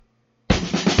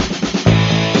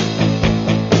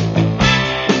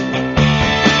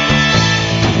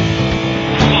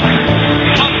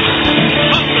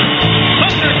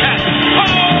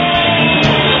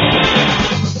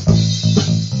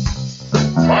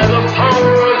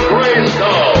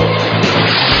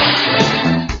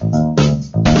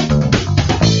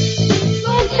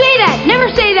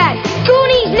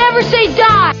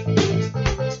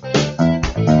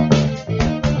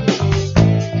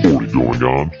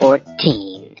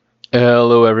14.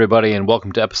 Hello, everybody, and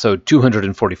welcome to episode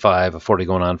 245 of 40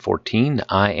 Going on 14.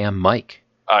 I am Mike.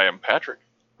 I am Patrick.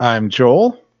 I'm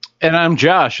Joel. And I'm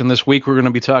Josh, and this week we're going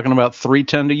to be talking about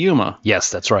 310 to Yuma.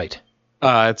 Yes, that's right.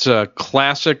 It's a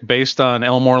classic based on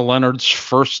Elmore Leonard's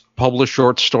first published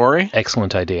short story.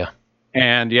 Excellent idea.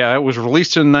 And yeah, it was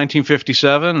released in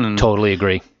 1957. And Totally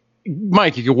agree.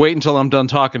 Mike, you can wait until I'm done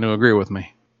talking to agree with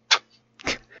me.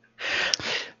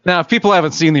 Now, if people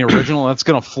haven't seen the original, that's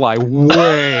going to fly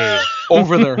way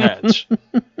over their heads.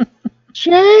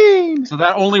 Shane! So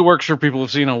that only works for people who've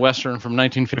seen a Western from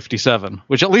 1957,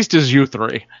 which at least is you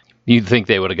three. You'd think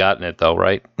they would have gotten it, though,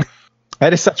 right? I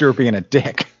just thought you were being a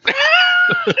dick.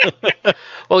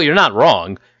 Well, you're not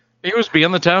wrong. He was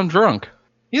being the town drunk.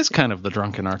 He is kind of the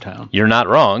drunk in our town. You're not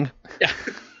wrong.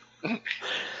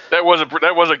 That was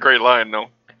a great line, though.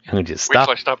 You just Wait till stop.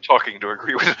 I stop talking to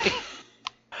agree with me.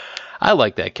 I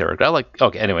like that character.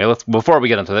 Okay, anyway, let's before we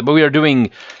get into that, but we are doing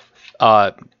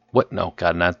what? No,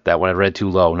 God, not that one. I read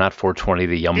too low. Not 420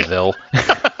 the Yumville.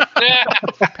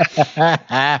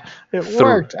 It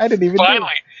worked. I didn't even do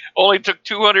Finally. Only took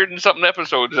 200 and something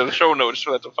episodes of the show notes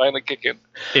for that to finally kick in.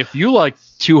 If you like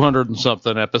 200 and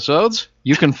something episodes,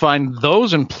 you can find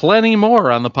those and plenty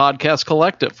more on the Podcast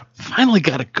Collective. Finally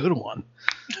got a good one.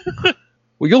 Well,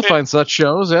 you'll find such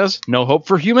shows as No Hope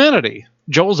for Humanity,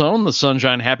 Joel's Own, The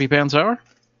Sunshine Happy Pants Hour,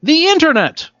 The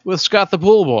Internet with Scott the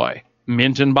Pool Boy,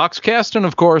 Mint and Boxcast, and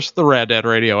of course, the Rad Dad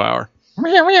Radio Hour. Why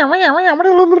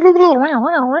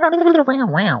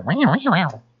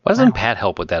doesn't Pat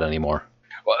help with that anymore?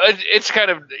 Well, it's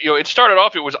kind of, it started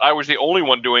off, I was the only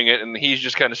one doing it, and he's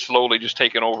just kind of slowly just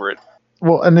taking over it.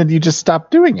 Well, and then you just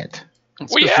stopped doing it.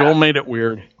 It's Well, 'cause yeah. Joel made it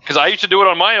weird. Because I used to do it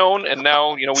on my own, and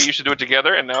now, we used to do it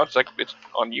together, and now it's like, it's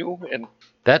on you, and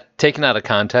That taken out of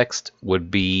context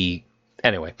would be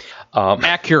anyway.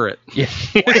 Accurate. Yeah.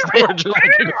 We're just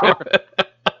looking for it.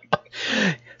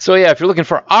 So yeah, if you're looking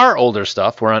for our older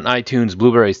stuff, we're on iTunes,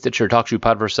 Blueberry, Stitcher, TalkShoe,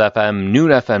 Podverse FM,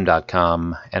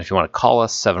 NoonFM.com, and if you want to call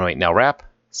us, 708-NOW-RAP,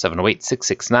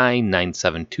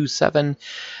 708-669-9727,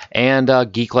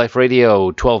 and Geek Life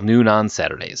Radio, 12 noon on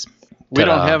Saturdays. We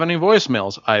Ta-da. don't have any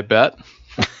voicemails, I bet.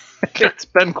 It's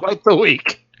been quite the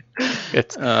week.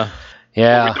 It's we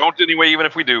yeah. don't anyway, even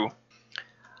if we do.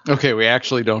 Okay, we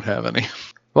actually don't have any.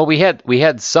 Well, we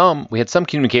had some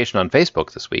communication on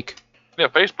Facebook this week. Yeah,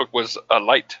 Facebook was a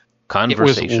light.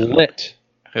 Conversation. It was lit,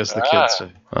 as the kids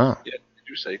say. Oh. Yeah, did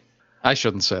you say? I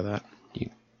shouldn't say that, You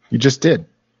just did.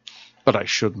 but I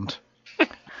shouldn't.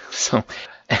 So,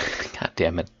 God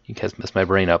damn it, you guys messed my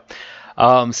brain up.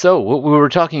 So what we were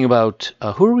talking about,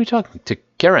 who were we talking to?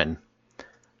 Karen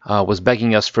was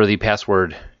begging us for the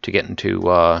password to get into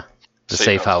the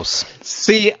safe house.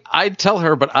 See, I'd tell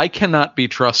her, but I cannot be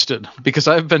trusted because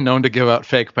I've been known to give out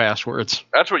fake passwords.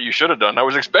 That's what you should have done. I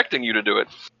was expecting you to do it.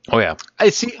 Oh yeah, I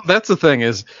see. That's the thing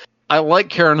is, I like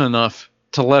Karen enough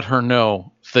to let her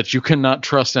know that you cannot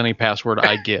trust any password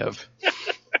I give.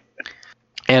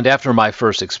 and after my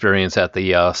first experience at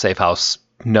the safe house,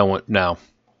 no.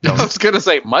 I was going to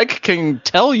say, Mike can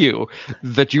tell you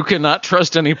that you cannot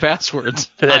trust any passwords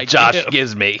That I Josh give.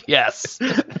 gives me. Yes.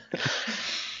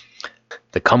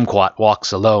 The kumquat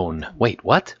walks alone. Wait,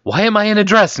 what? Why am I in a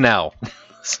dress now?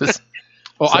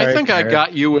 Well, I Sorry, think I Karen.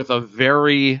 got you with a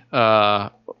very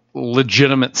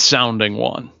legitimate sounding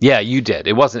one. Yeah, you did.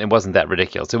 It wasn't that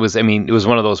ridiculous. It was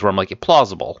one of those where I'm like,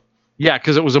 plausible. Yeah,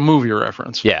 because it was a movie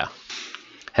reference. Yeah.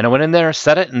 And I went in there,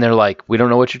 said it, and they're like, we don't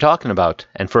know what you're talking about.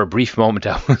 And for a brief moment,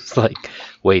 I was like,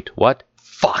 wait, what?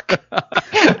 Fuck.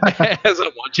 As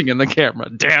I'm watching in the camera,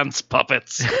 dance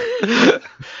puppets.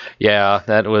 Yeah,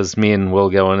 that was me and Will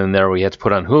going in there. We had to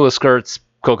put on hula skirts,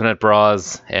 coconut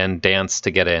bras, and dance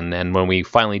to get in. And when we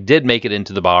finally did make it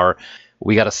into the bar,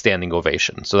 we got a standing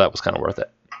ovation. So that was kind of worth it.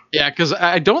 Yeah, because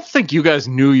I don't think you guys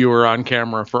knew you were on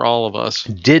camera for all of us.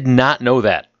 Did not know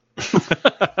that.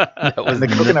 That was And the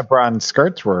coconut bra and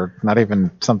skirts were not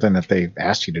even something that they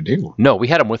asked you to do. No, we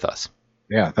had them with us.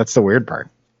 Yeah, that's the weird part.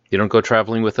 You don't go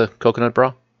traveling with a coconut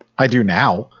bra? I do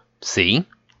now. See?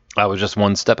 I was just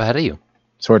one step ahead of you.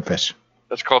 Swordfish.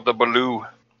 That's called the Baloo.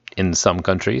 In some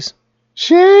countries.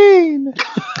 Shane!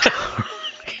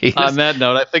 On that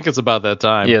note, I think it's about that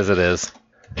time. Yes, it is.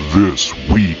 This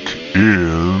week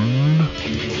in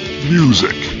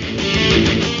music,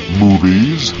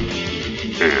 movies,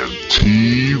 and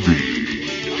TV.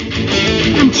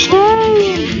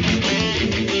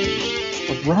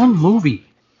 The wrong movie.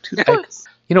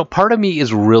 You know, part of me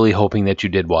is really hoping that you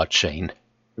did watch Shane.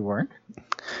 You weren't?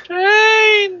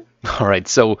 All right,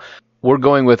 so we're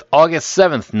going with August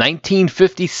 7th,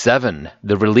 1957,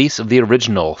 the release of the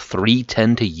original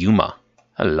 310 to Yuma.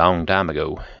 A long time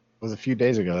ago. was a few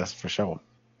days ago, that's for sure.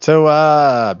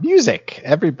 So, music.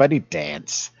 Everybody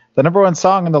dance. The number one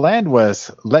song in the land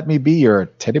was Let Me Be Your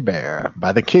Teddy Bear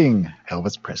by the King,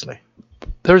 Elvis Presley.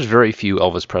 There's very few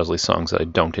Elvis Presley songs that I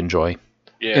don't enjoy.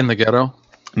 Yeah. In the Ghetto.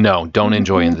 No, don't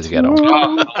enjoy In the Ghetto. Oh, I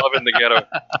love In the Ghetto.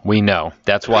 We know.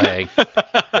 That's why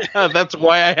That's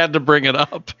why I had to bring it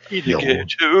up. Teddy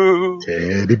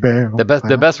Bear.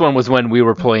 the best one was when we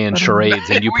were playing charades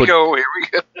and you Here we go.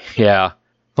 Yeah,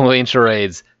 playing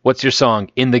charades. What's your song?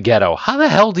 In the Ghetto. How the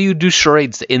hell do you do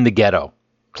charades in the ghetto?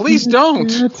 Please don't.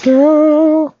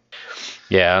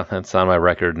 Yeah, that's on my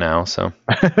record now. So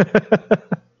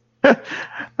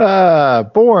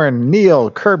Born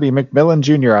Neil Kirby McMillan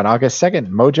Jr. on August 2nd,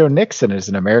 Mojo Nixon is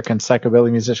an American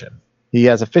psychobilly musician. He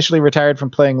has officially retired from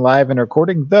playing live and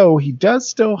recording, though he does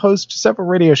still host several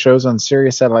radio shows on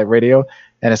Sirius Satellite Radio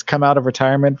and has come out of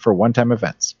retirement for one-time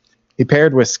events. He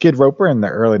paired with Skid Roper in the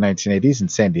early 1980s in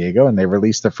San Diego, and they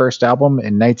released their first album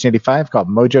in 1985 called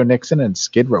Mojo Nixon and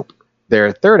Skid Roper.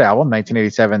 Their third album,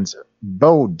 1987's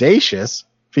Bodacious,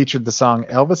 featured the song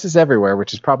Elvis is Everywhere,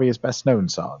 which is probably his best-known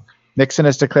song. Nixon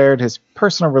has declared his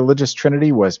personal religious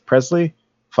trinity was Presley,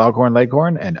 Foghorn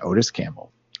Leghorn, and Otis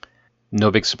Campbell.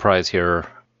 no big surprise here.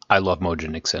 I love Mojo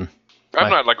Nixon. I'm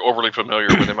not like overly familiar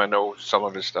with him. I know some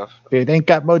of his stuff. If you ain't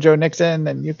got Mojo Nixon,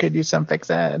 then you could use some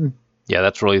fixin'. Yeah,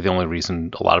 that's really the only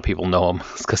reason a lot of people know him.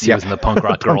 It's because he Yep. was in the Punk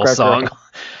Rock Punk Girl Rock song. Girl.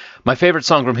 My favorite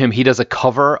song from him, he does a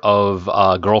cover of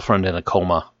Girlfriend in a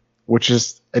Coma, Which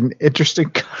is an interesting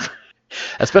cover.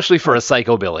 especially for a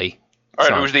psychobilly All right,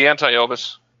 song. who's the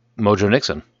anti-Elvis? Mojo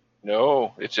Nixon.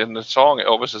 No, it's in the song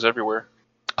Elvis is Everywhere.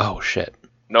 Oh, shit.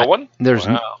 No one? There's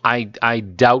Wow. I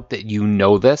doubt that you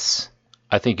know this.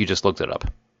 I think you just looked it up.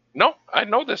 No, I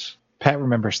know this. Pat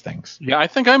remembers things. Yeah, I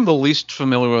think I'm the least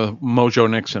familiar with Mojo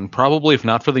Nixon. Probably, if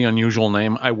not for the unusual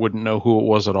name, I wouldn't know who it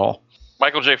was at all.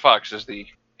 Michael J. Fox is the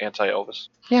anti-Elvis.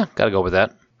 Yeah, gotta go with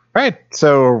that. Right,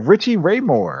 so Richie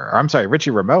Ramone.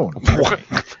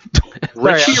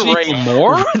 Richie Sorry, Ray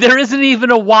Moore? There isn't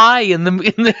even a Y in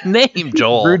the name,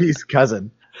 Joel. Rudy's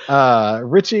cousin.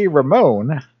 Richie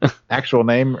Ramone, actual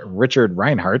name Richard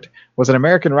Reinhardt, was an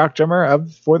American rock drummer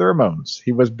for the Ramones.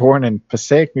 He was born in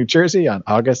Passaic, New Jersey on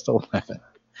August 11th.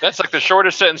 That's like the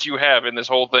shortest sentence you have in this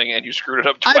whole thing, and you screwed it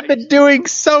up twice. I've been doing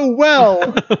so well.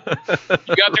 You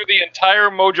got through the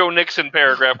entire Mojo Nixon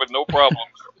paragraph with no problem.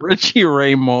 Richie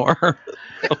Ray Moore.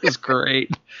 That was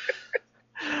great.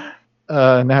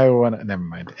 Now I want to. Never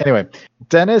mind. Anyway,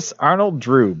 Dennis Arnold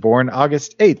Drew, born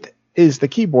August 8th, is the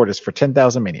keyboardist for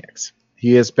 10,000 Maniacs.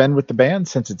 He has been with the band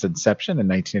since its inception in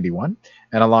 1981,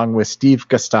 and along with Steve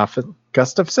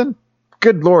Gustafson,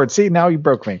 good lord, see, now you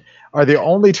broke me, are the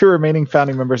only two remaining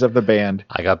founding members of the band.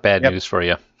 I got bad Yep. news for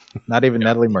you. Not even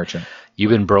Natalie Merchant.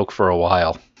 You've been broke for a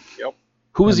while. Yep.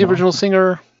 Who was the original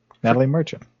singer? Natalie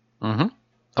Merchant. Mm-hmm.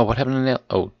 Oh, what happened to Natalie?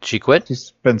 Oh, she quit?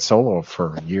 She's been solo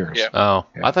for years. Yeah. Oh,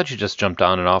 Yeah. I thought you just jumped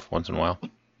on and off once in a while.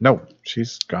 No,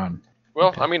 she's gone.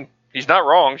 Well, I mean, he's not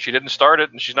wrong. She didn't start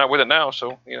it, and she's not with it now,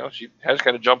 so, she has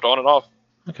kind of jumped on and off.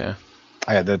 Okay.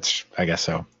 I guess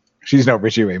so. She's no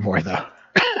Richie Ray Moore, though.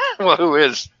 Well, who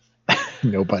is?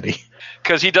 Nobody.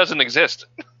 Because he doesn't exist.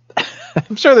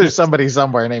 I'm sure there's somebody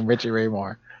somewhere named Richie Ray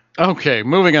Moore. Okay,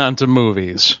 moving on to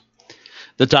movies.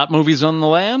 The top movies on the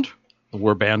land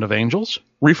were Band of Angels,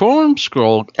 Reform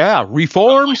School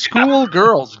Girls,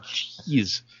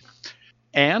 jeez,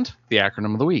 and the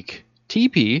acronym of the week,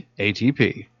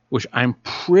 TPATP, which I'm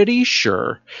pretty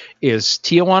sure is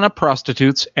Tijuana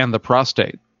Prostitutes and the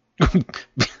Prostate.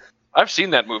 I've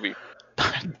seen that movie.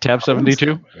 Tab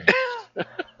 72.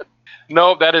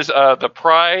 No, that is The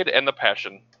Pride and the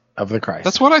Passion. Of the Christ.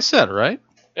 That's what I said, right?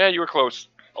 Yeah, you were close.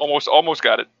 Almost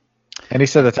got it. And he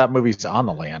said the top movie's on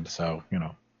the land, so, Did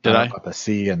don't know I? about the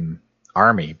sea and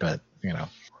army, but,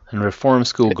 And Reform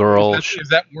School Girl. Is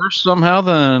that worse somehow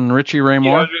than Richie Ray I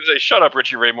Moore? was going to say, shut up,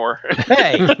 Richie Ray Moore.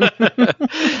 Hey!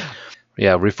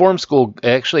 Yeah, Reform School.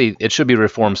 Actually, it should be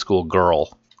Reform School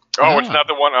Girl. Oh, it's not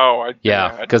the one. Oh,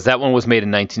 Yeah, because that one was made in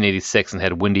 1986 and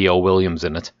had Wendy O. Williams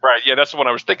in it. right. Yeah, that's the one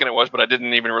I was thinking it was, but I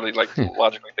didn't even really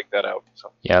logically think that out.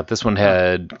 So Yeah, this one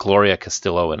had Gloria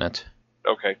Castillo in it.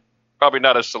 okay, probably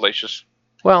not as salacious.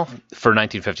 Well, for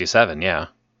 1957, yeah.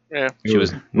 Yeah. She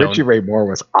was known- Richie Ray Moore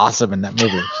was awesome in that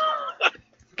movie.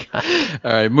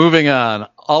 All right, moving on.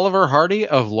 Oliver Hardy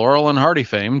of Laurel and Hardy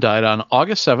fame died on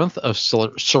August 7th of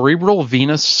cerebral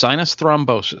venous sinus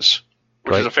thrombosis.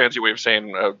 Which is a fancy way of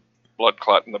saying blood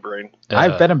clot in the brain.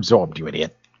 I've been absorbed, you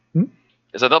idiot.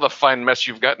 Is another fine mess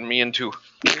you've gotten me into.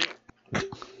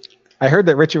 I heard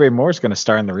that Richie Ray Moore is going to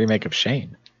star in the remake of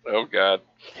Shane. Oh, God.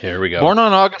 Here we go. Born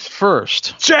on August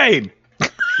 1st, Shane!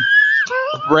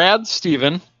 Brad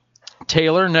Stephen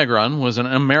Taylor Negron was an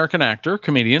American actor,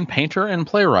 comedian, painter, and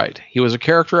playwright. He was a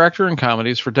character actor in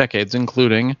comedies for decades,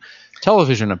 including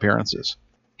television apperances.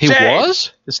 He Shame.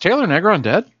 was? Is Taylor Negron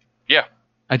dead? Yeah,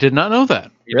 I did not know that.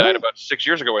 he Really? died about 6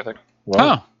 years ago, I think.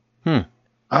 Whoa. Huh.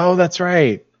 Oh, that's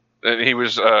right. And he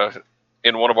was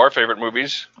in one of our favorite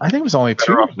movies. I think it was only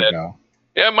Better 2 Off years Dead. ago.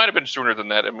 Yeah, it might have been sooner than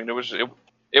that. I mean,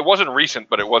 it wasn't recent,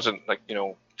 but it wasn't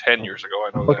 10 years ago.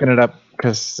 I know I'm looking it up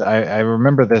because I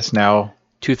remember this now.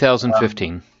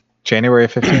 2015 January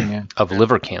 15, yeah. of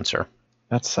liver cancer.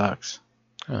 That sucks.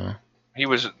 Oh. He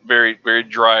was very, very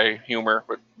dry humor,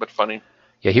 but funny.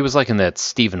 Yeah, he was like in that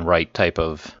Stephen Wright type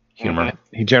of humor.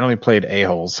 He generally played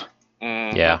a-holes.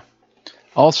 Mm. Yeah.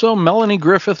 Also, Melanie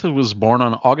Griffith was born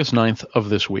on August 9th of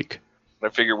this week. I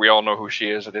figure we all know who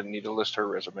she is. I didn't need to list her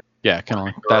resume. Yeah,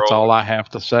 that's all I have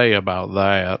to say about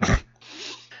that.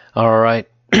 All right.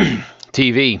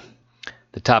 TV.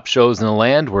 The top shows in the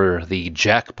land were the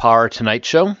Jack Parr Tonight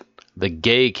Show, The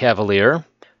Gay Cavalier,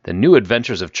 The New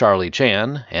Adventures of Charlie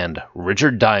Chan, and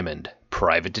Richard Diamond,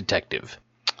 Private Detective.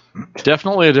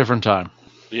 Definitely a different time.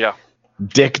 Yeah.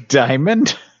 Dick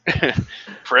Diamond?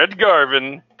 Fred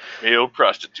Garvin, male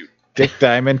prostitute. Dick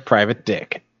Diamond, Private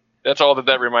Dick. That's all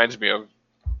that reminds me of.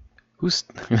 Who's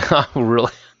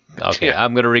really? Okay, Yeah.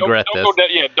 I'm going to regret don't this.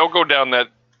 Go don't go down that.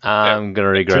 I'm going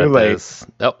to regret Too late. this.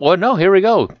 Oh, well, no, here we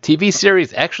go. TV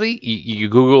series. Actually, you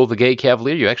Google The Gay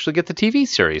Cavalier, you actually get the TV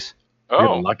series. You're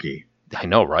Oh. lucky. I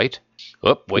know, right?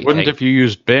 Oh, wait. Wouldn't hey. if you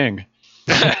used Bing.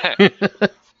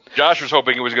 Josh was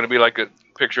hoping it was going to be like a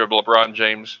picture of LeBron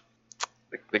James,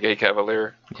 the Gay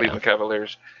Cavalier, Cleveland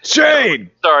Cavaliers. Shane!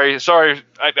 Sorry.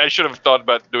 I should have thought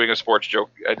about doing a sports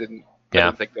joke. I didn't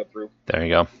think that through. There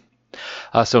you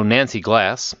go. So Nancy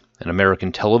Glass, an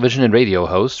American television and radio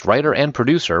host, writer, and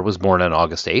producer, was born on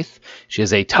August 8th. She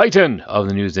is a titan of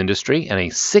the news industry and a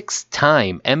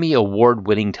 6-time Emmy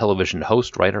Award-winning television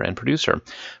host, writer, and producer.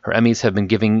 Her Emmys have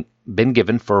been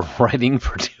given for writing,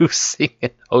 producing,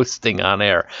 and hosting on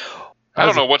air. I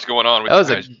don't know what's going on with That was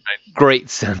you a guys. great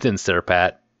sentence there,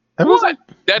 Pat. That was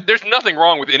What? There's nothing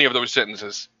wrong with any of those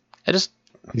sentences.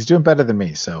 He's doing better than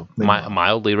me, so. leave him alone.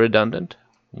 Mildly redundant.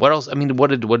 What else? I mean, what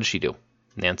did she do?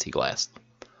 Nancy Glass.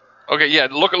 Okay, yeah,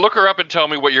 look her up and tell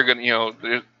me what you're gonna.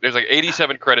 There's like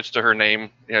 87 credits to her name.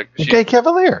 Yeah, The Gay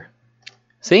Cavalier.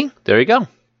 See? There you go.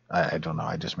 I don't know.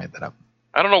 I just made that up.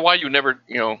 I don't know why you never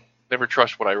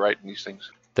trust what I write in these things.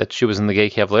 That she was in The Gay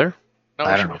Cavalier? No,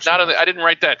 I don't know. not I didn't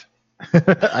write that.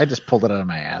 I just pulled it out of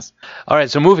my ass. All right,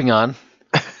 so moving on.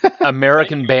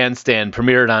 American Bandstand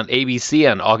premiered on ABC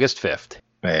on August 5th.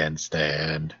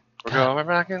 Bandstand. We're going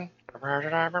rocking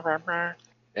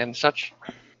and such.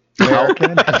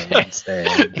 American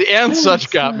Bandstand. The and such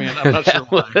got me, and I'm not sure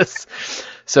why.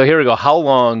 So here we go. How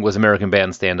long was American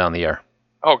Bandstand on the air?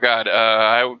 Oh God,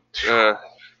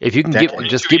 If you can Decade.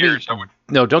 just 22 give me years, I would-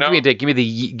 no, don't No. give me a date. Give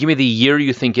me the year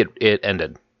you think it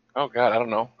ended. oh God, I don't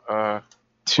know.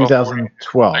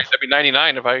 2012. That'd be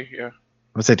 99 if I.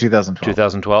 Let's say 2012.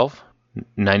 2012,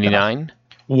 99.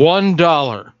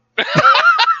 $1.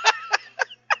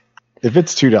 If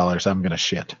it's $2, I'm going to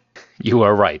shit. You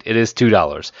are right. It is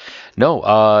 $2. No,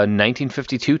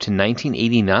 1952 to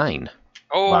 1989.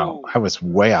 Oh, Wow. I was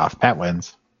way off. Pat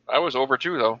wins. I was over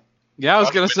 2 though. Yeah, I was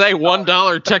going to say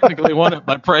 $1 technically won it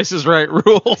by Price is Right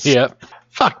rules. Yep.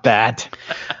 Fuck that.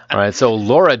 All right, so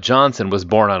Laura Johnson was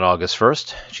born on August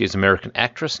 1st. She is an American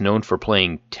actress known for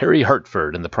playing Terry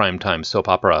Hartford in the primetime soap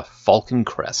opera Falcon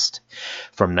Crest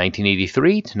from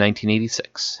 1983 to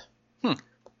 1986.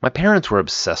 My parents were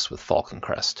obsessed with Falcon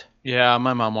Crest. Yeah,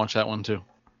 my mom watched that one too.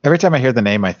 Every time I hear the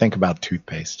name, I think about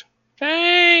toothpaste.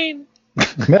 Pain.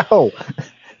 No,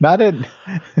 not in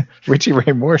Richie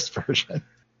Ray Moore's version.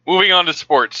 Moving on to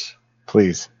sports.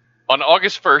 Please. On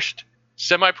August 1st,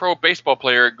 semi-pro baseball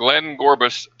player Glenn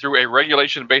Gorbus threw a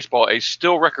regulation baseball a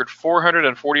still record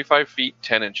 445 feet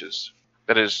 10 inches.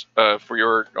 That is for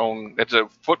your own. That's a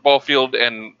football field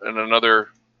and another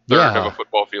third of a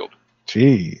football field.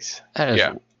 Jeez. That is,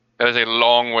 That is a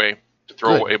long way to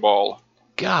throw Good. a ball.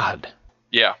 God.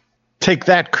 Yeah. Take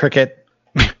that, cricket.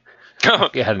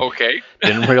 Yeah, Okay.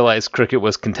 didn't realize cricket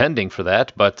was contending for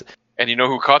that, but And you know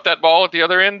who caught that ball at the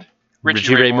other end?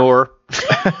 Richie Ray Moore.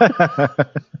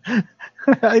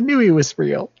 I knew he was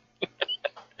real.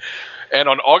 And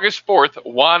on August 4th,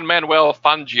 Juan Manuel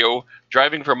Fangio,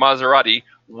 driving for Maserati,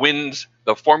 wins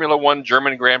the Formula One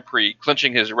German Grand Prix,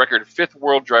 clinching his record 5th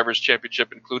World Drivers'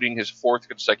 Championship, including his 4th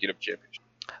consecutive championship.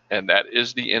 And that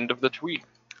is the end of the tweet.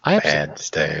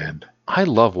 Bandstand. I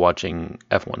love watching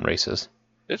F1 races.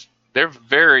 They're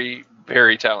very,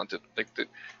 very talented. Like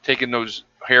taking those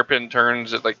hairpin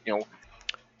turns at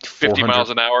 50 miles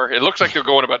an hour. It looks like they're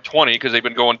going about 20 because they've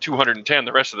been going 210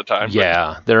 the rest of the time.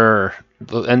 Yeah, they're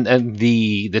and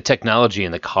the technology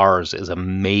in the cars is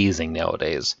amazing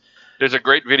nowadays. There's a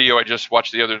great video I just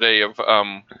watched the other day of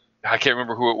I can't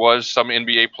remember who it was, some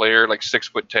NBA player like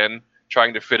 6'10"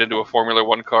 trying to fit into a Formula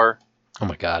One car. Oh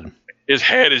my God. His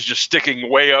head is just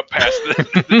sticking way up past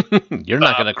the You're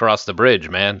not going to cross the bridge,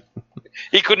 man.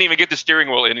 He couldn't even get the steering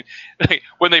wheel in.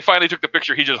 When they finally took the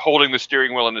picture, he's just holding the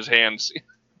steering wheel in his hands.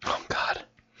 Oh God.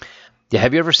 Yeah,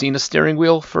 have you ever seen a steering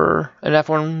wheel for an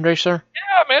F1 racer?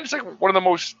 Yeah, man, it's like one of the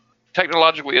most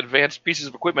technologically advanced pieces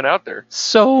of equipment out there.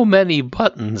 So many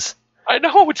buttons. I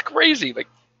know, it's crazy. Like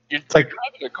you're like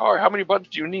driving a car. How many buttons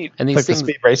do you need? And these like things, the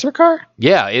Speed Racer car?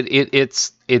 yeah,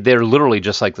 they're literally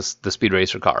just like the Speed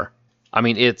Racer car. I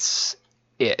mean,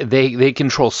 they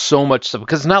control so much stuff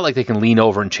because it's not like they can lean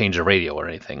over and change the radio or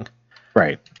anything.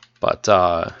 Right. But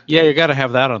Yeah, you got to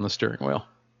have that on the steering wheel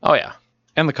oh yeah,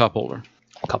 and the cup holder.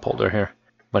 cup holder here.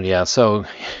 But yeah, so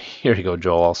here you go,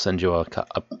 Joel. I'll send you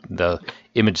the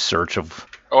image search of.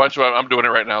 Oh, that's what I'm doing it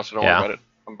right now, so don't Yeah. worry about it.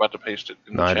 I'm about to paste it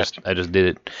in No, the chat. I just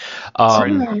did it.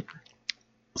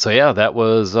 So yeah, that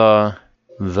was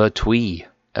the twee,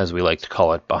 as we like to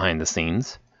call it, behind the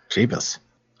scenes. Jeebus.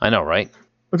 I know, right?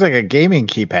 Looks like a gaming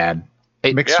keypad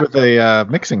mixed with a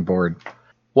mixing board.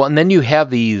 Well, and then you have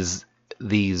these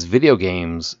video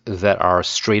games that are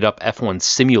straight up F1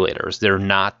 simulators. They're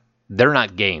not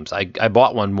games. I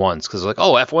bought one once because like,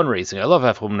 oh, F1 racing. I love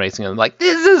F1 racing. And I'm like,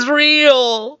 this is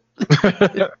real.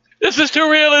 This is too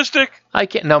realistic. I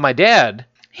can't. Now, my dad,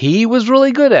 he was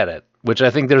really good at it, which I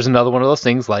think there's another one of those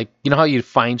things. Like, you know how you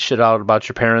find shit out about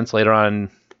your parents later on.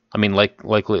 I mean,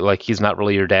 like he's not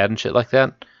really your dad and shit like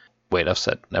that. Wait, I've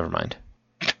said. Never mind.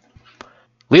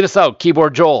 Lead us out,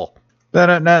 Keyboard Joel.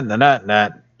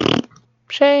 Not.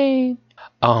 Shane.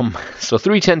 So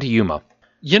 310 to Yuma.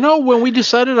 You know, when we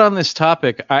decided on this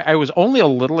topic, I was only a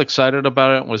little excited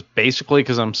about it. It was basically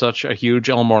because I'm such a huge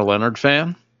Elmore Leonard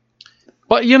fan.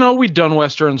 But, you know, we'd done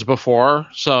Westerns before,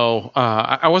 so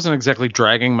I wasn't exactly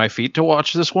dragging my feet to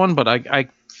watch this one, but I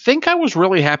think I was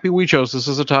really happy we chose this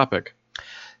as a topic.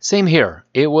 Same here.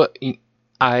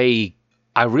 I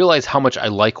realize how much I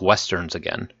like Westerns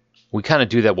again. We kind of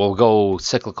do that. We'll go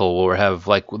cyclical. We'll have,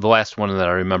 like, the last one that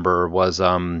I remember was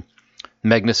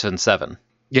Magnificent Seven.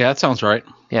 Yeah, that sounds right.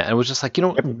 Yeah, and it was just like, you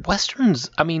know,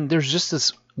 Westerns, I mean, there's just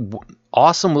this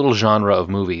awesome little genre of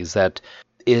movies that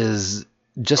is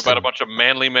just... About a bunch of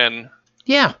manly men.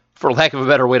 Yeah, for lack of a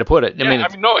better way to put it. Yeah, I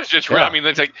mean, no, it's just... Yeah. I mean,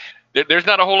 it's like, there's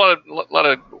not a whole lot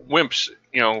of wimps,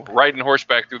 you know, riding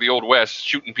horseback through the Old West,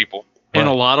 shooting people. In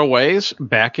a lot of ways,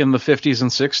 back in the 50s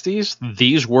and 60s,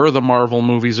 these were the Marvel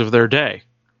movies of their day.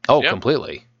 Oh, Yeah.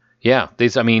 completely. Yeah,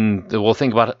 these. I mean, we'll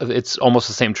think about it. It's almost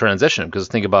the same transition because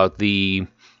think about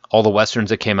all the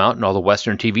westerns that came out and all the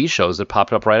western TV shows that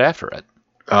popped up right after it.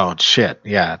 Oh shit!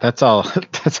 Yeah, that's all.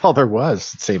 That's all there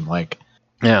was. It seemed like.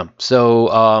 Yeah. So,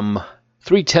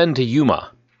 310 to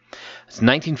Yuma. It's a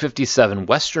 1957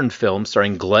 western film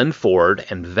starring Glenn Ford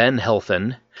and Van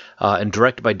Helfen, and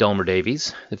directed by Delmer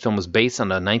Davies. The film was based on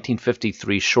a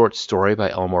 1953 short story by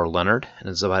Elmore Leonard, and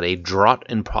is about a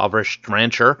drought-impoverished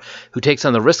rancher who takes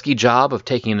on the risky job of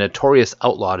taking a notorious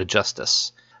outlaw to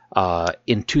justice.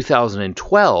 In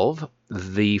 2012,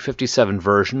 the 57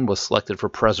 version was selected for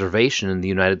preservation in the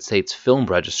United States Film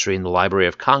Registry in the Library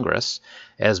of Congress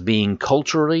as being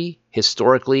culturally,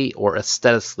 historically, or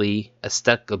aesthetically,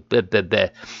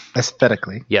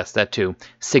 yes, that too,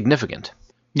 significant.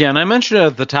 Yeah, and I mentioned it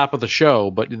at the top of the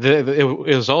show, but it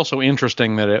is also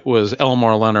interesting that it was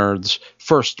Elmore Leonard's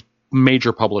first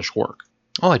major published work.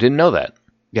 Oh, I didn't know that.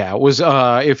 Yeah, it was,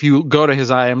 if you go to his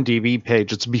IMDb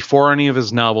page, it's before any of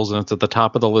his novels, and it's at the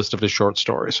top of the list of his short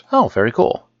stories. Oh, very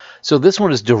cool. So this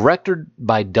one is directed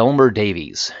by Delmer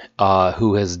Davies,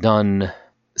 who has done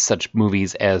such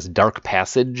movies as Dark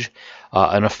Passage,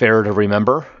 An Affair to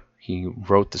Remember. He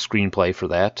wrote the screenplay for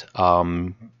that.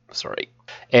 And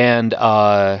you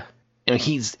know,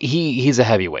 he's a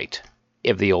heavyweight.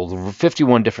 Of the old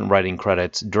 51 different writing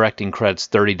credits, directing credits,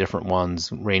 30 different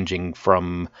ones, ranging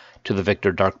from To the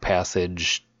Victor, Dark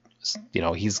Passage. You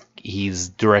know, he's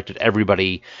directed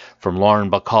everybody from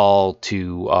Lauren Bacall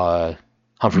to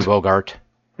Humphrey Bogart.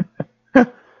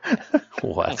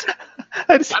 What?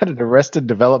 I just had an Arrested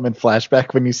Development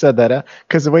flashback when you said that,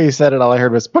 because the way you said it, all I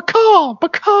heard was Bacall.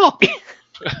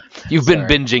 You've been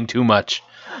binging too much.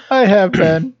 I have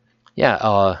been.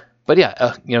 Yeah, but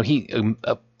yeah, you know, he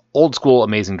old school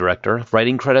amazing director.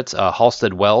 Writing credits: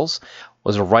 Halstead Wells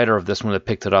was a writer of this one that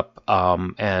picked it up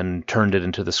and turned it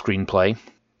into the screenplay.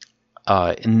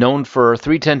 Known for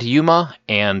 310 to Yuma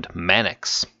and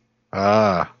Mannix.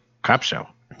 Cop show.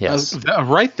 Yes.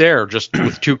 Right there, just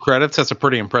with 2 credits, that's a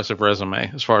pretty impressive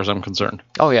resume, as far as I'm concerned.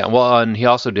 Oh, yeah. Well, and he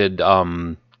also did a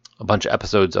bunch of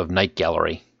episodes of Night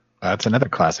Gallery. That's another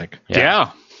classic.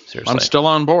 Yeah. Seriously. I'm still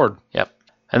on board. Yep.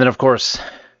 And then, of course,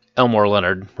 Elmore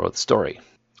Leonard wrote the story.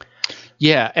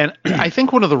 Yeah, and I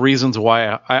think one of the reasons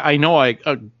why I know I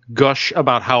gush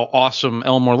about how awesome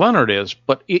Elmore Leonard is,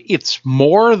 but it's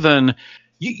more than...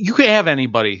 You can have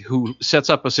anybody who sets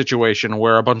up a situation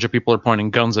where a bunch of people are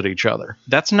pointing guns at each other.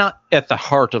 That's not at the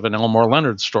heart of an Elmore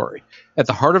Leonard story. At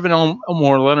the heart of an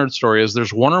Elmore Leonard story is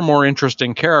there's one or more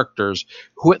interesting characters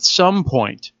who at some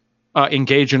point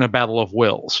engage in a battle of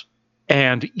wills.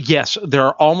 And yes, there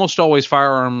are almost always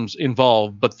firearms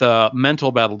involved, but the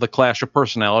mental battle, the clash of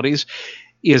personalities,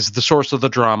 is the source of the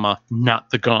drama,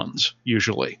 not the guns,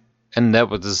 usually. And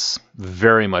that was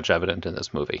very much evident in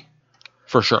this movie.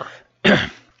 For sure.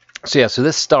 So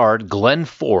this starred Glenn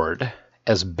Ford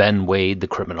as Ben Wade, the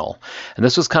criminal. And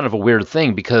this was kind of a weird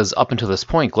thing because up until this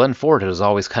point, Glenn Ford was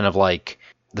always kind of like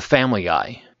the family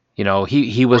guy. You know,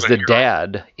 he was the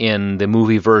dad in the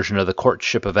movie version of The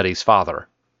Courtship of Eddie's Father.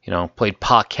 You know, played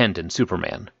Pa Kent in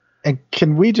Superman. And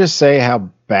can we just say how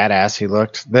badass he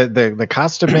looked? The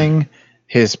costuming,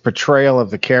 his portrayal of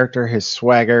the character, his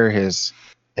swagger, his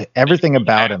everything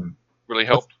about him really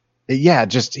helped. Yeah,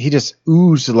 he just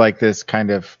oozed like this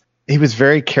kind of... He was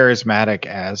very charismatic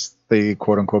as the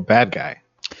quote-unquote bad guy.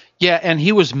 Yeah, and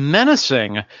he was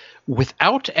menacing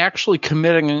without actually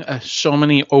committing so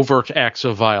many overt acts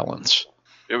of violence.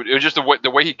 It was just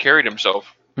the way he carried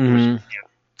himself. Mm-hmm.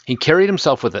 He carried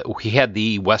himself with it. He had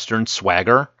the Western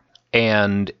swagger,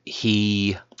 and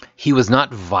he was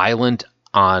not violent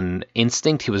on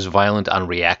instinct. He was violent on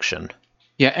reaction.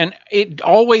 Yeah, and it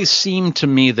always seemed to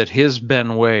me that his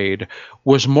Ben Wade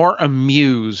was more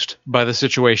amused by the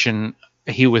situation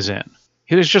he was in.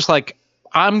 He was just like,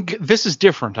 this is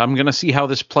different. I'm going to see how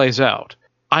this plays out.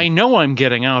 I know I'm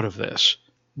getting out of this,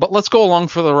 but let's go along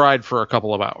for the ride for a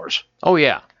couple of hours. Oh,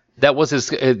 yeah. That was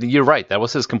his, you're right. That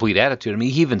was his complete attitude. I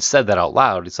mean, he even said that out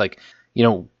loud. It's like, you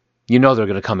know they're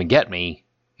going to come and get me.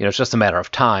 You know, it's just a matter of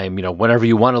time. You know, whenever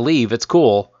you want to leave, it's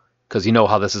cool because you know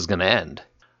how this is going to end.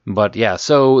 But yeah,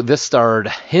 so this starred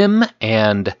him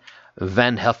and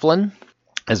Van Heflin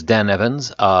as Dan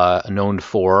Evans, known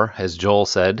for, as Joel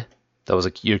said, that was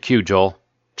your cue, Joel.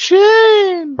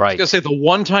 Shane! Right. I was going to say, the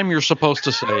one time you're supposed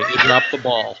to say it, you dropped the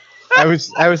ball. I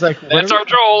was like, That's our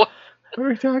Joel. What are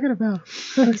we talking about?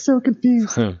 I was so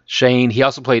confused. Shane. He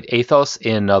also played Athos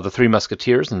in The Three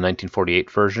Musketeers in the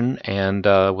 1948 version and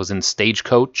was in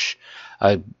Stagecoach.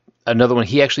 Another one,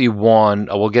 he actually won,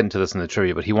 we'll get into this in the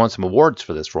trivia, but he won some awards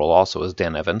for this role also as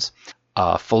Dan Evans.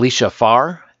 Felicia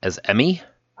Farr as Emmy.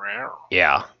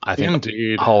 Yeah, I think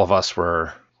Indeed. all of us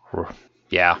were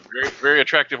yeah. Very, very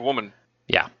attractive woman.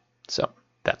 Yeah, so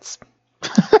that's...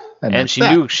 And And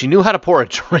she knew how to pour a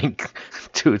drink,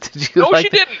 too. Did you No, like she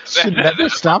that? didn't. she never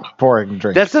stopped pouring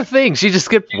drinks. That's the thing. She just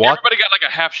kept walking. Everybody got like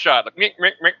a half shot. Like, mink,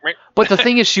 mink, mink, mink. But the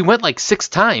thing is, she went like 6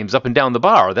 times up and down the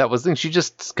bar. That was the thing. She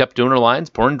just kept doing her lines,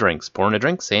 pouring drinks, pouring a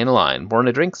drink, saying a line, pouring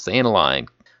a drink, saying a line,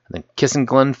 and then kissing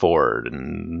Glenn Ford.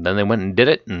 And then they went and did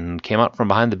it and came out from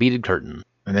behind the beaded curtain.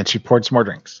 And then she poured some more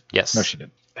drinks. Yes. No, she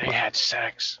didn't. They had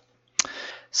sex.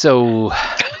 So,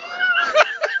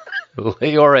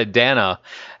 Leora Dana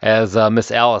as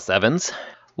Miss Alice Evans.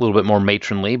 A little bit more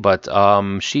matronly, but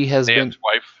she has Dan's been...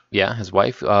 wife. Yeah, his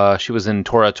wife. She was in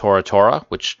Tora Tora Tora,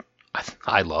 which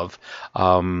I love.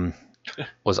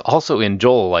 Was also in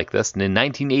Joel like this, and in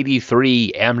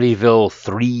 1983, Amityville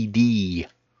 3D.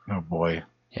 Oh, boy.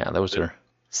 Yeah, that was her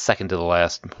second to the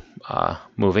last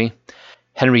movie.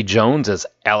 Henry Jones as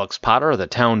Alex Potter, the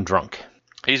town drunk.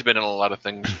 He's been in a lot of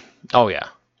things. Oh, yeah.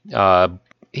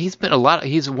 He's been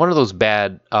he's one of those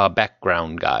bad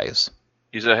background guys.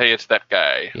 He's a hey, it's that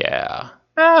guy. Yeah.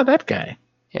 Ah, that guy.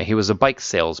 Yeah, he was a bike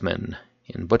salesman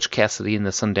in Butch Cassidy and the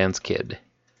Sundance Kid.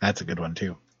 That's a good one,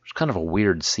 too. It's kind of a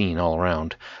weird scene all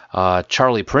around.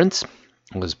 Charlie Prince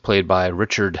was played by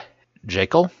Richard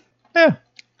Jekyll. Yeah,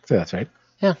 so that's right.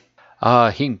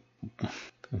 Yeah. He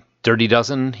Dirty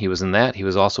Dozen, he was in that. He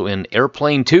was also in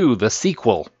Airplane 2, the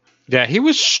sequel. Yeah, he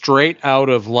was straight out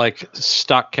of, like,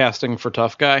 stock casting for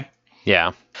Tough Guy.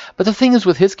 Yeah. But the thing is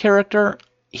with his character,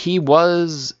 he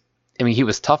was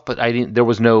tough, but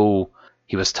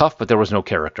he was tough, but there was no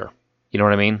character. You know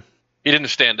what I mean? He didn't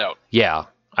stand out. Yeah.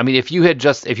 I mean, if you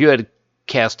had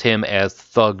cast him as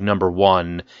thug number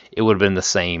 1, it would have been the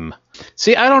same.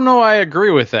 See, I don't know I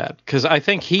agree with that, because I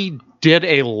think he did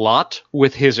a lot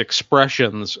with his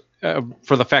expressions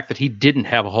for the fact that he didn't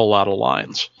have a whole lot of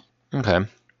lines. Okay.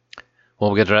 Well,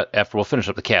 we'll get to that after we'll finish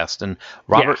up the cast. And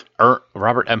Robert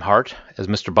M. Hart as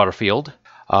Mr. Butterfield.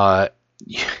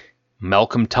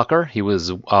 Malcolm Tucker. He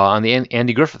was on the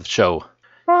Andy Griffith Show.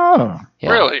 Oh,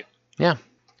 Yeah. Really? Yeah.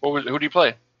 Who do you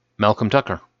play? Malcolm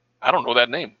Tucker. I don't know that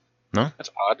name. No? That's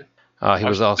odd. He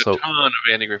was also a ton of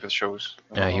Andy Griffith shows.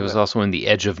 he was also in The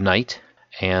Edge of Night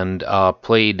and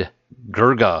played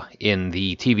Gurga in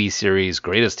the TV series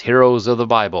Greatest Heroes of the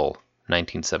Bible,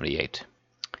 1978.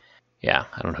 Yeah,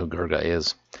 I don't know who Gurga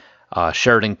is.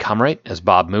 Sheridan Comrade as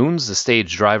Bob Moons, the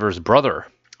stage driver's brother.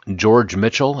 George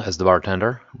Mitchell as the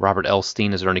bartender. Robert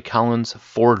Elstein as Ernie Collins.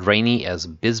 Ford Rainey as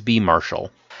Bisbee Marshall.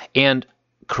 And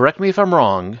correct me if I'm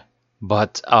wrong,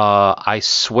 but I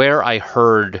swear I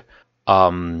heard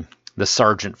the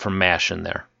sergeant from MASH in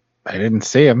there. I didn't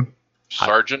see him.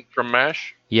 Sergeant from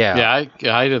MASH? Yeah.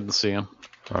 Yeah, I didn't see him.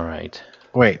 All right.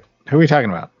 Wait, who are we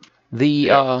talking about? The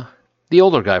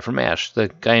older guy from MASH, the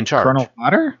guy in charge. Colonel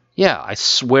Potter? Yeah, I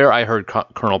swear I heard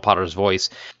Colonel Potter's voice.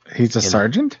 He's a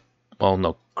sergeant? Well,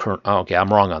 no. Okay,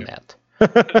 I'm wrong on that.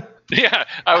 Yeah,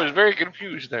 I was very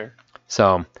confused there.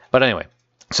 So, but anyway,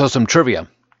 so some trivia.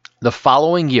 The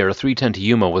following year, 310 to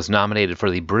Yuma was nominated for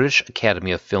the British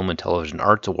Academy of Film and Television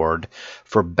Arts Award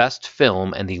for Best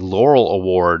Film and the Laurel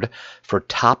Award for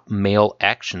Top Male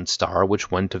Action Star, which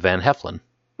went to Van Heflin.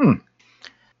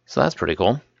 So that's pretty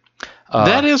cool.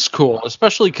 That is cool,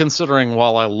 especially considering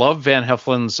while I love Van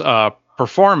Heflin's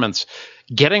performance,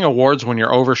 getting awards when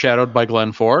you're overshadowed by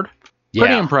Glenn Ford,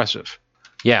 pretty impressive.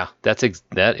 Yeah, that is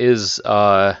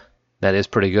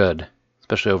pretty good,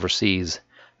 especially overseas.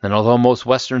 And although most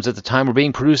westerns at the time were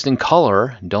being produced in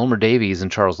color, Delmer Davies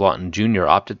and Charles Lawton Jr.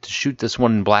 opted to shoot this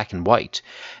one in black and white.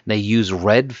 They used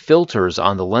red filters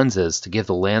on the lenses to give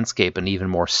the landscape an even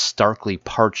more starkly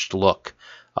parched look,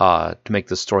 to make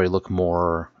the story look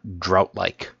more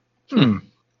drought-like.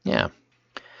 Yeah.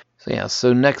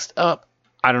 So next up,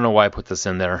 I don't know why I put this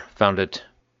in there. Found it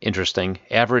interesting.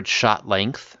 Average shot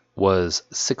length was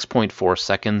 6.4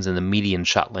 seconds, and the median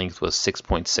shot length was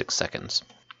 6.6 seconds.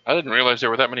 I didn't realize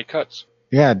there were that many cuts.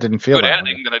 Yeah, it didn't feel Good that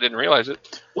editing way. that I didn't realize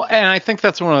it. Well, and I think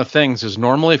that's one of the things is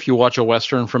normally if you watch a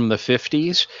Western from the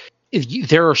 50s,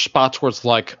 there are spots where it's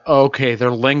like, okay,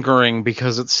 they're lingering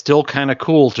because it's still kind of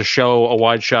cool to show a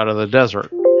wide shot of the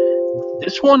desert.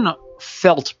 This one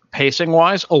felt,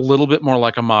 pacing-wise, a little bit more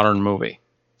like a modern movie.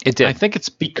 It did. I think it's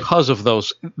because of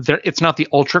those. It's not the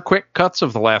ultra-quick cuts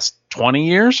of the last 20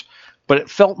 years, but it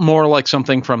felt more like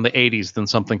something from the 80s than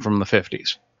something from the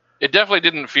 50s. It definitely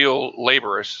didn't feel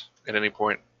laborious at any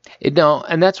point. No,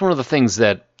 and that's one of the things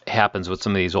that happens with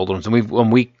some of these older ones.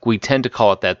 And we tend to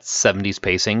call it that 70s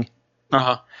pacing.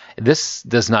 Uh-huh. This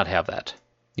does not have that.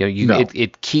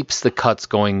 It keeps the cuts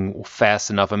going fast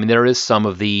enough. I mean, there is some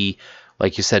of the,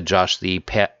 like you said, Josh, the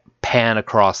pan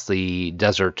across the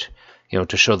desert,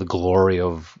 to show the glory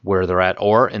of where they're at,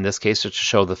 or in this case, to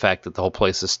show the fact that the whole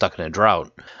place is stuck in a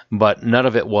drought. But none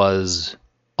of it was,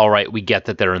 all right, we get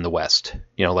that they're in the West.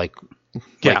 Like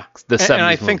the 70s. And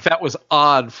I think that was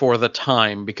odd for the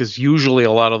time because usually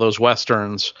a lot of those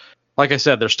Westerns, like I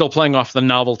said, they're still playing off the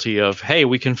novelty of, hey,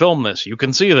 we can film this. You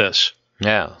can see this.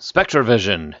 Yeah,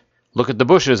 Spectrovision. Look at the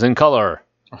bushes in color.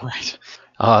 Right.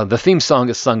 The theme song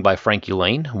is sung by Frankie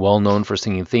Lane, well known for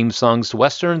singing theme songs to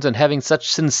Westerns and having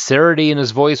such sincerity in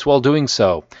his voice while doing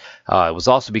so. It was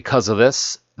also because of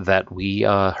this that we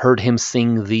heard him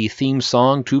sing the theme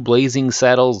song to Blazing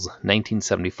Saddles,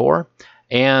 1974.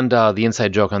 And the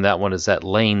inside joke on that one is that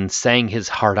Lane sang his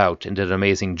heart out and did an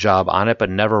amazing job on it, but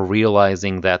never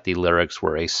realizing that the lyrics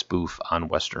were a spoof on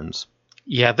Westerns.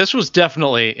 Yeah, this was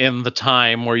definitely in the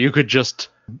time where you could just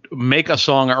make a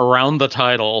song around the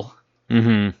title.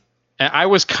 Mm-hmm. And I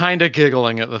was kind of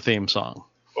giggling at the theme song.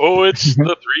 Oh, it's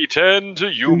the 310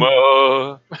 to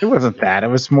Yuma. It wasn't that. It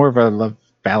was more of a love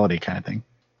ballady kind of thing.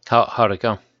 How'd it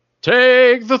go?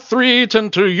 Take the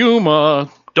 310 to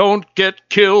Yuma. Don't get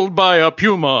killed by a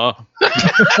puma.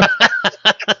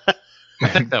 I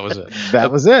think that was it.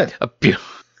 That was it.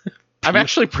 I'm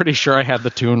actually pretty sure I had the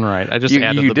tune right. I just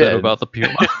added you the bit did. about the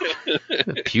puma.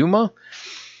 Puma?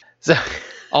 So,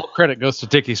 All credit goes to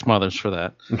Dickie Smothers for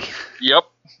that. Yep.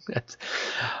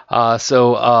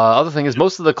 Other thing is,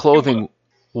 most of the clothing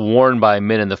worn by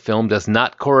men in the film does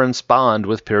not correspond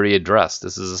with period dress.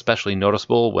 This is especially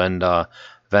noticeable when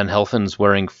Van Helfen's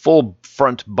wearing full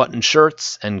front button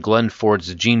shirts and Glenn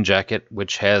Ford's jean jacket,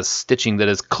 which has stitching that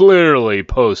is clearly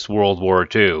post-World War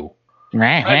II.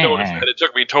 I noticed that. It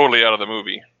took me totally out of the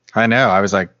movie. I know. I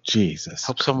was like, Jesus.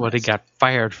 Hope somebody got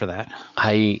fired for that.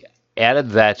 I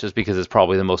added that just because it's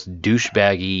probably the most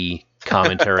douchebaggy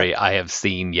commentary I have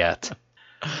seen yet.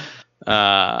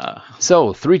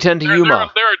 So, 310 to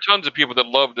Yuma. There are tons of people that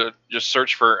love to just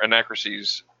search for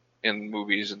inaccuracies in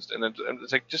movies, and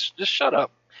it's like, just shut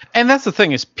up. And that's the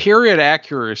thing, is period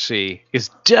accuracy is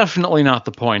definitely not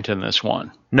the point in this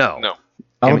one. No.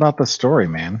 All about the story,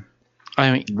 man.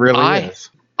 I mean, Really is.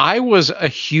 I was a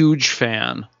huge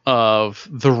fan of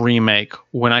the remake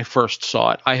when I first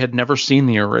saw it. I had never seen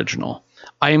the original.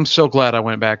 I am so glad I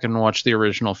went back and watched the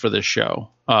original for this show.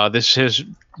 This has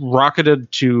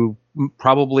rocketed to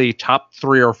probably top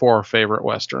 3 or 4 favorite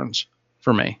Westerns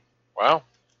for me. Wow.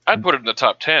 I'd put it in the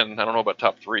top 10. I don't know about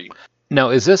top 3. Now,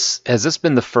 has this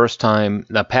been the first time?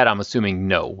 Now, Pat, I'm assuming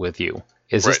no with you.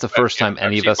 Is this Right. the first time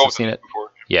any of us have seen it?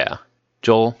 Before. Yeah.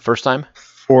 Joel, first time?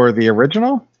 For the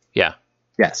original? Yeah.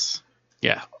 Yes.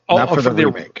 Yeah. Not for the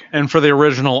remake. And for the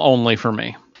original, only for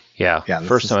me. Yeah. Yeah, this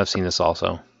First is- time I've seen this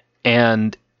also.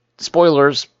 And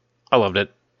spoilers, I loved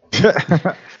it.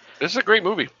 This is a great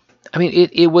movie. I mean,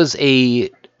 it wasn't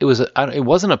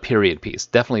a period piece.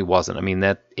 Definitely wasn't. I mean,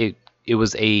 that it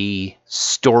was a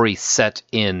story set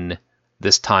in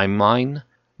this timeline,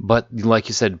 but like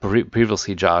you said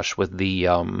previously, Josh, with the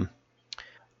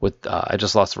I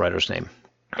just lost the writer's name.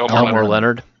 Elmore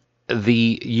Leonard.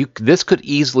 This could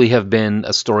easily have been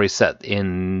a story set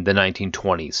in the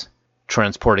 1920s,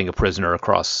 transporting a prisoner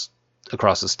across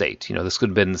the state. You know, this could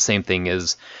have been the same thing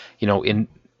as,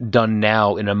 done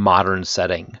now in a modern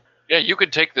setting. Yeah, you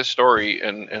could take this story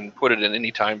and put it in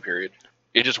any time period.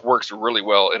 It just works really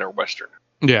well in a Western.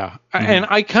 Yeah. And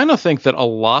I kind of think that a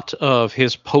lot of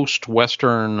his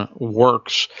post-Western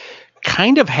works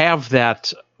kind of have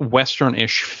that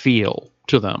Western-ish feel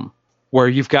to them, where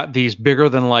you've got these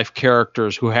bigger-than-life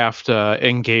characters who have to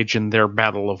engage in their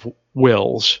battle of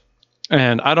wills.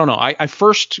 And I don't know, I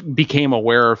first became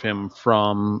aware of him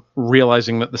from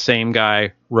realizing that the same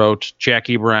guy wrote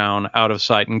Jackie Brown, Out of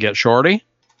Sight, and Get Shorty.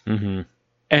 Mm-hmm.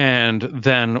 And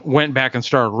then went back and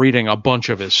started reading a bunch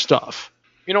of his stuff.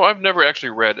 I've never actually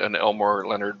read an Elmore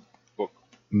Leonard book.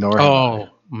 Nor have I. Oh,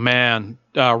 man.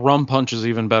 Rum Punch is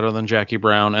even better than Jackie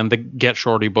Brown, and the Get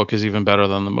Shorty book is even better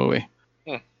than the movie.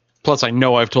 Plus, I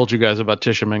know I've told you guys about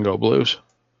Tishomingo Blues.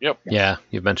 Yep. Yeah,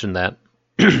 you've mentioned that.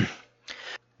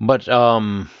 But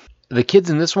the kids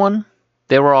in this one,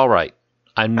 they were all right.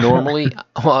 I normally,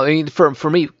 for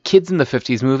me, kids in the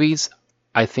 50s movies,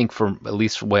 I think for at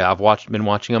least the way I've been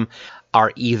watching them,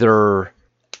 are either,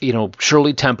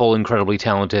 Shirley Temple, incredibly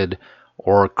talented,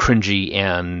 or cringy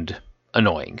and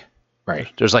annoying. Right.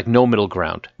 There's like no middle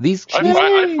ground. These I kids,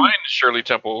 find Shirley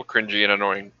Temple cringy and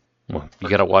annoying. well, you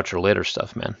got to watch her later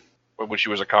stuff, man. When she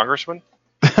was a congressman?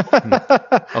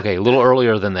 Okay, a little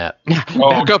earlier than that.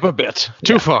 Back up a bit.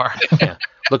 Too far. Yeah.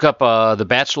 Look up The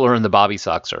Bachelor and the Bobby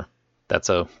Soxer. That's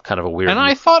a kind of a weird. And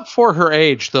I thought for her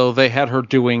age, though, they had her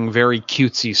doing very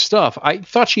cutesy stuff. I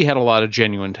thought she had a lot of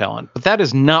genuine talent, but that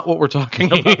is not what we're talking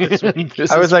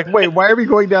about. I was like, wait, why are we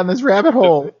going down this rabbit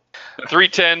hole?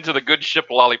 310 to the good ship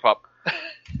Lollipop.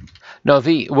 No,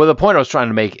 the point I was trying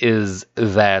to make is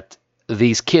that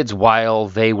these kids, while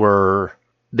they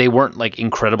weren't like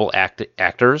incredible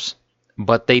actors,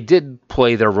 but they did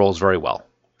play their roles very well.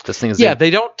 This thing is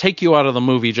they don't take you out of the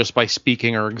movie just by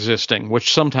speaking or existing,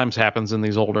 which sometimes happens in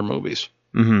these older movies.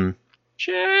 Mm-hmm.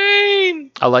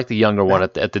 Jane! I like the younger one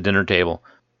at the dinner table.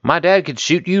 My dad could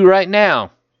shoot you right now.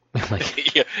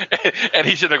 Like, Yeah. And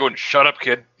he's in there going, shut up,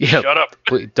 kid. Yeah. Shut up.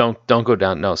 please, don't go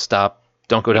down. No, stop.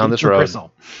 Don't go down this road.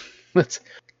 Bristle.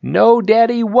 No,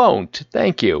 Daddy won't.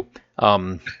 Thank you.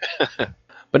 But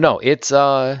no, it's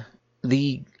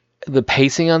the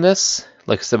pacing on this,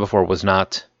 like I said before, was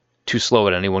not too slow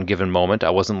at any one given moment.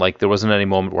 There wasn't any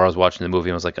moment where I was watching the movie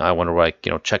and I was like, I wonder where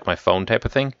I check my phone type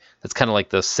of thing. That's kind of like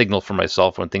the signal for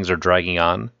myself when things are dragging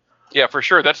on. Yeah, for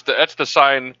sure. That's the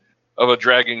sign of a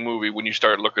dragging movie when you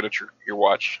start looking at your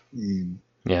watch.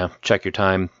 Yeah, check your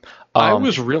time. I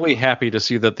was really happy to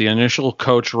see that the initial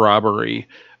coach robbery,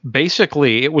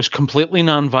 basically, it was completely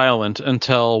nonviolent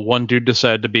until one dude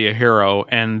decided to be a hero,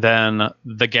 and then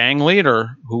the gang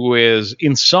leader, who is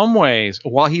in some ways,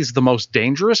 while he's the most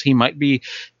dangerous, he might be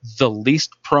the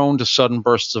least prone to sudden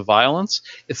bursts of violence.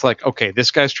 It's like, okay,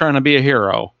 this guy's trying to be a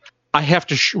hero. I have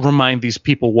to remind these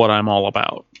people what I'm all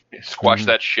about. Squash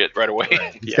that shit right away.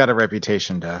 He's got a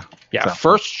reputation to. Yeah, so.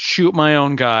 first shoot my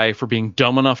own guy for being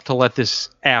dumb enough to let this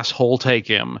asshole take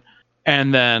him,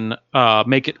 and then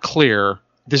make it clear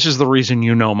this is the reason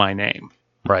you know my name.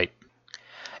 Right.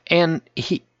 And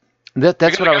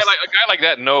that's what I was. A guy like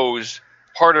that knows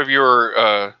part of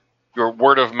your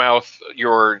word of mouth,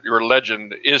 your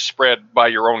legend is spread by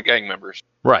your own gang members.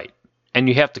 Right. And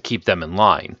you have to keep them in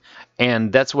line.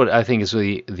 And that's what I think is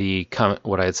the comment,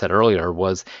 what I had said earlier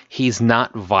was he's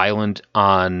not violent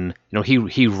on,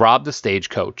 he robbed the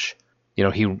stagecoach. He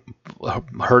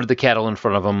herded the cattle in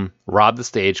front of him, robbed the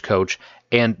stagecoach,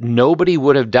 and nobody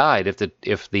would have died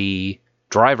if the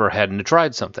driver hadn't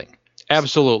tried something.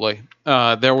 Absolutely.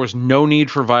 There was no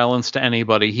need for violence to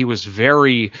anybody. He was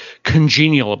very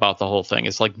congenial about the whole thing.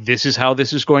 It's like, this is how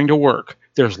this is going to work.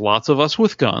 There's lots of us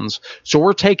with guns, so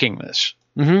we're taking this.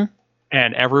 Mm-hmm.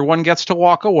 And everyone gets to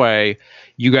walk away.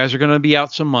 You guys are going to be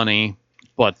out some money,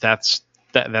 but this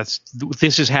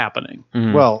is happening.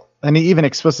 Mm-hmm. Well, and he even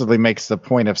explicitly makes the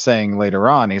point of saying later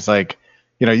on, he's like,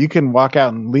 you can walk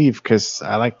out and leave because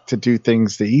I like to do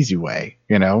things the easy way,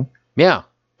 Yeah,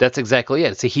 that's exactly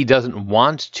it. So he doesn't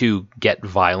want to get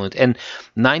violent. And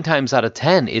 9 times out of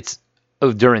 10, it's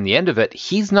during the end of it,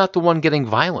 he's not the one getting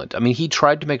violent. I mean, he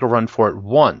tried to make a run for it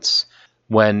once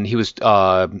when he was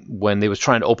when they was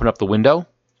trying to open up the window,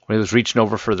 when he was reaching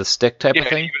over for the stick type of He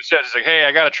thing. even says, it's like, hey,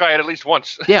 I got to try it at least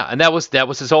once. Yeah, and that was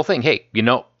his whole thing. Hey,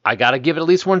 I got to give it at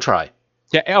least one try.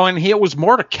 Yeah, and it was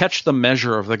more to catch the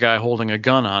measure of the guy holding a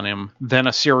gun on him than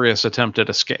a serious attempted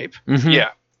escape. Mm-hmm.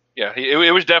 Yeah.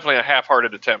 It was definitely a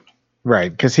half-hearted attempt. Right,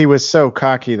 because he was so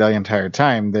cocky the entire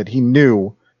time that he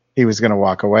knew he was going to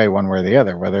walk away one way or the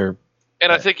other, whether...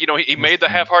 And I think, he made the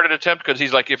half-hearted attempt because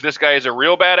he's like, if this guy is a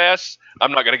real badass,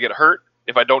 I'm not going to get hurt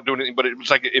if I don't do anything. But it was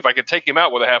like, if I could take him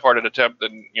out with a half-hearted attempt,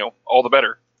 then, all the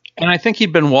better. And I think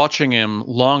he'd been watching him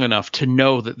long enough to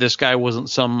know that this guy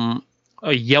wasn't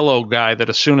a yellow guy that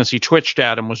as soon as he twitched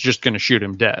at him was just going to shoot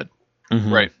him dead.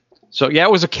 Mm-hmm. Right. So, yeah,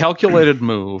 it was a calculated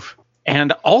move.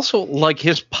 And also, like,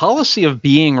 his policy of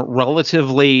being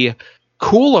relatively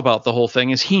cool about the whole thing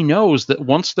is he knows that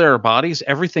once there are bodies,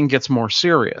 everything gets more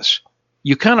serious.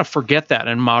 You kind of forget that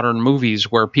in modern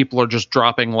movies where people are just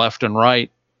dropping left and right.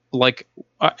 Like,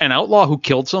 an outlaw who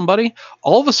killed somebody,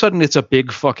 all of a sudden it's a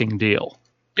big fucking deal.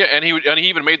 Yeah, and he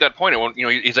even made that point.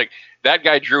 He's like, that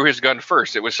guy drew his gun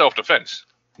first. It was self-defense.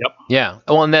 Yep. Yeah.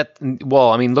 Well,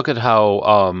 I mean, look at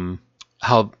how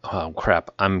oh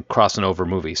crap, I'm crossing over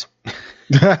movies.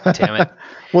 Damn it.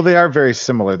 Well, they are very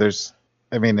similar. There's,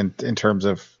 in terms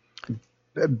of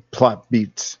plot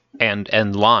beats.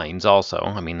 And lines also.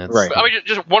 I mean, it's Right. I mean,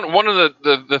 just one of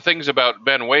the things about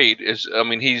Ben Wade is,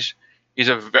 he's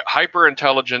a hyper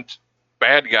intelligent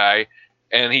bad guy,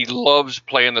 and he loves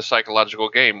playing the psychological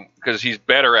game because he's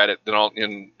better at it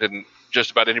than just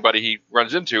about anybody he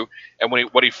runs into. And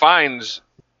what he finds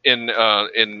in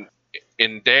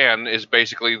Dan is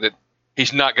basically that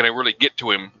he's not going to really get to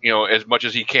him, as much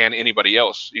as he can anybody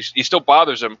else. He still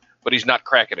bothers him, but he's not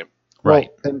cracking him. right.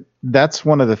 Well, and that's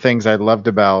one of the things I loved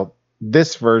about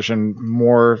this version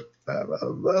more,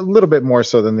 a little bit more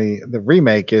so than the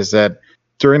remake, is that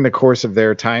during the course of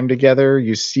their time together,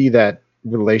 you see that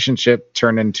relationship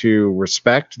turn into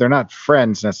respect. They're not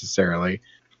friends necessarily,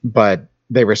 but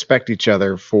they respect each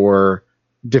other for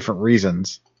different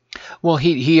reasons. Well,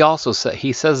 he also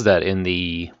says that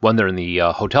when they're in the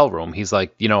hotel room, he's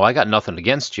like, I got nothing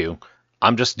against you.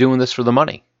 I'm just doing this for the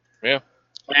money. Yeah.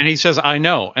 And he says, I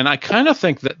know. And I kind of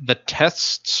think that the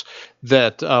tests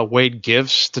that Wade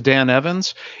gives to Dan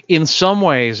Evans, in some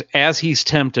ways, as he's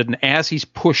tempted and as he's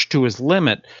pushed to his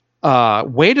limit,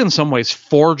 Wade in some ways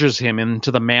forges him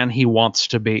into the man he wants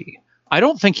to be. I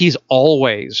don't think he's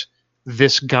always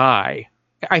this guy.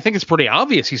 I think it's pretty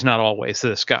obvious he's not always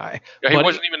this guy. Yeah, he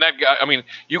wasn't even that guy. I mean,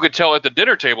 you could tell at the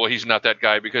dinner table he's not that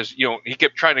guy because, he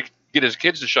kept trying to get his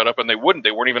kids to shut up and they wouldn't. They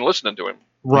weren't even listening to him.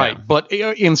 Right. Yeah. But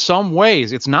in some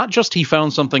ways, it's not just he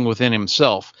found something within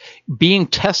himself. Being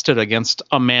tested against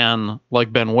a man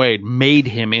like Ben Wade made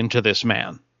him into this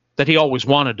man that he always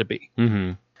wanted to be.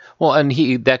 Mm-hmm. Well, and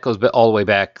that goes all the way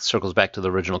back, circles back to the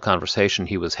original conversation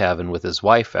he was having with his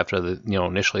wife after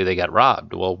initially they got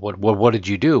robbed. Well, what did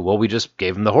you do? Well, we just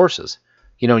gave him the horses.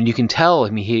 And you can tell. I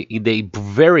mean, they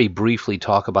very briefly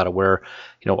talk about it where,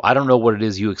 I don't know what it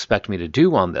is you expect me to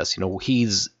do on this.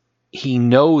 He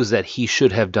knows that he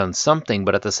should have done something,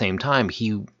 but at the same time,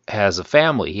 he has a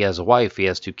family, he has a wife, he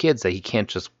has 2 kids that he can't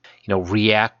just,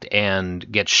 react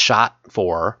and get shot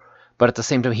for. But at the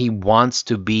same time, he wants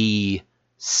to be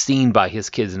seen by his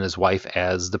kids and his wife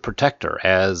as the protector,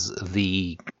 as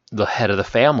the head of the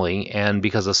family, and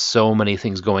because of so many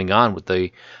things going on with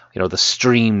the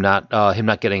stream him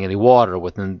not getting any water,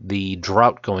 with the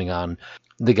drought going on,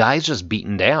 the guy's just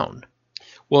beaten down.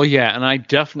 Well, yeah, and I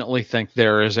definitely think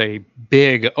there is a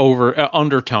big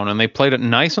undertone, and they played it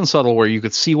nice and subtle where you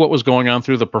could see what was going on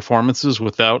through the performances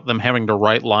without them having to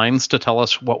write lines to tell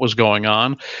us what was going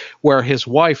on, where his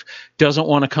wife doesn't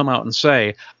want to come out and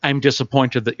say, I'm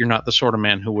disappointed that you're not the sort of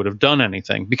man who would have done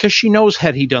anything, because she knows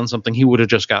had he done something, he would have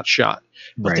just got shot.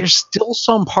 But Right. There's still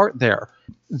some part there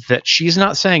that she's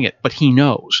not saying it, but he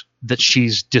knows that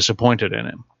she's disappointed in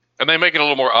him. And they make it a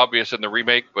little more obvious in the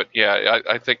remake, but yeah,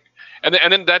 I think, and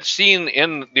then that scene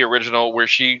in the original where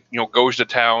she, goes to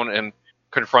town and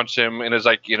confronts him and is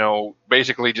like,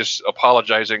 basically just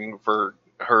apologizing for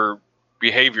her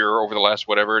behavior over the last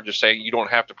whatever, just saying you don't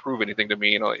have to prove anything to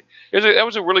me. That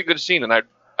was a really good scene, and I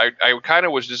kind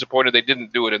of was disappointed they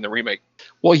didn't do it in the remake.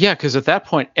 Well, yeah, because at that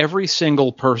point, every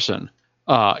single person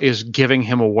is giving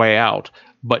him a way out.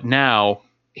 But now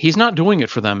he's not doing it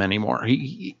for them anymore.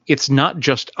 It's not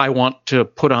just, I want to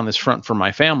put on this front for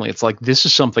my family. It's like, this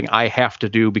is something I have to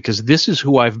do because this is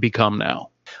who I've become now.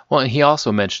 Well, and he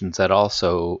also mentions that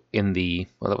also in the,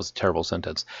 well, that was a terrible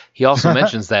sentence. He also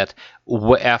mentions that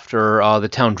after the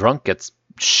town drunk gets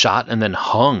shot and then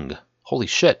hung, holy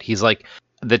shit, he's like,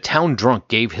 the town drunk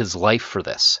gave his life for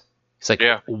this. He's like,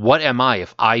 What am I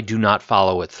if I do not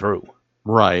follow it through?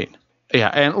 Right. Yeah,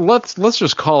 and let's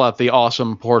just call out the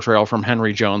awesome portrayal from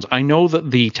Henry Jones. I know that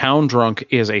the town drunk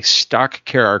is a stock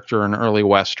character in early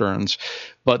Westerns,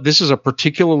 but this is a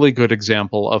particularly good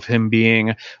example of him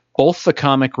being both the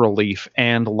comic relief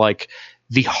and like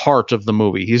the heart of the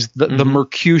movie. He's the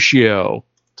Mercutio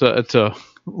to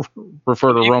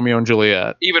refer to Romeo and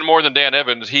Juliet. Even more than Dan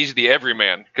Evans, he's the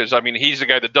everyman, because I mean he's the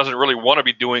guy that doesn't really want to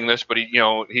be doing this, but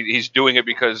he's doing it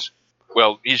because,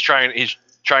 well, he's trying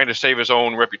to save his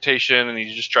own reputation, and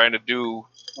he's just trying to do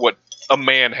what a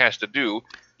man has to do.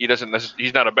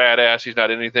 He's not a badass. He's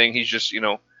not anything. He's just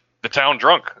the town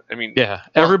drunk. I mean, yeah,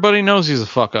 everybody knows he's a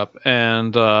fuck up,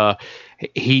 and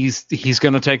he's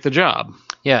going to take the job.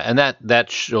 Yeah, and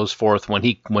that shows forth when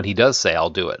he does say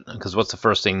I'll do it, because what's the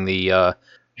first thing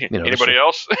anybody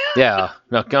else? Yeah,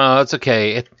 no, it's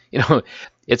okay.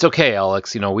 It's okay,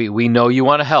 Alex. We know you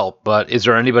want to help, but is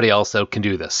there anybody else that can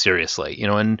do this seriously?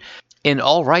 And in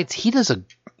all rights, he does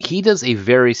a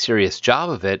very serious job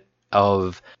of it,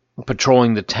 of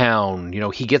patrolling the town.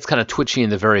 He gets kind of twitchy in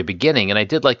the very beginning, and I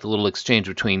did like the little exchange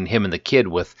between him and the kid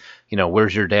with,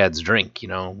 where's your dad's drink?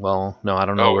 Well, no, I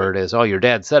don't know where it is. Oh, your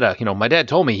dad said, my dad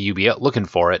told me you'd be out looking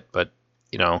for it, but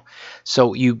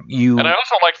so you. And I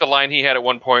also like the line he had at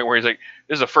one point where he's like,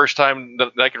 "This is the first time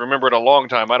that I can remember in a long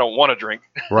time. I don't want to drink."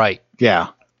 Right. Yeah.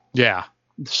 Yeah.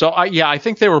 So I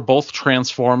think they were both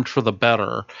transformed for the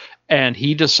better, and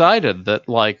he decided that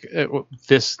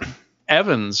this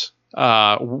Evans,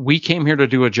 we came here to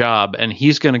do a job, and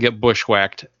he's going to get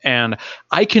bushwhacked, and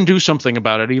I can do something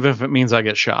about it, even if it means I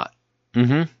get shot.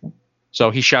 Mm-hmm. So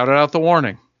he shouted out the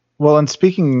warning. Well, and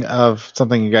speaking of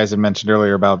something you guys had mentioned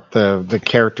earlier about the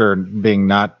character being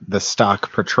not the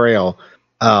stock portrayal,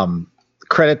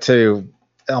 credit to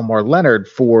Elmore Leonard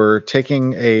for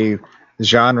taking a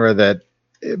genre that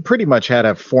pretty much had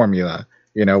a formula,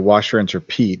 wash, rinse,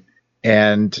 repeat,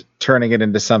 and turning it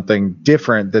into something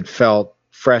different that felt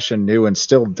fresh and new and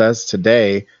still does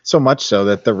today, so much so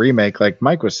that the remake, like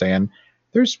Mike was saying,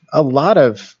 there's a lot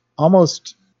of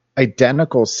almost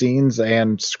identical scenes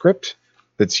and script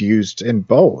that's used in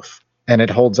both, and it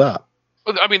holds up.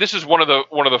 I mean, this is one of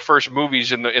the first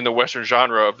movies in the Western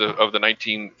genre of the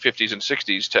 1950s and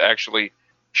 60s to actually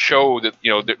show that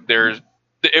that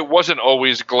it wasn't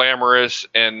always glamorous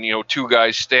and two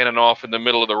guys standing off in the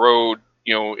middle of the road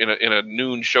in a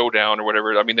noon showdown or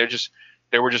whatever. I mean,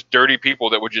 they were just dirty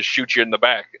people that would just shoot you in the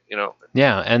back.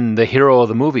 Yeah, and the hero of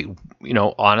the movie,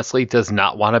 honestly, does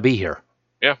not want to be here.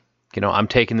 Yeah. I'm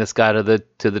taking this guy to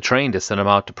the train to send him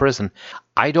out to prison.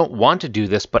 I don't want to do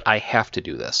this, but I have to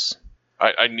do this.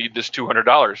 I need this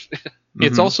 $200.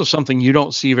 It's also something you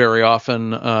don't see very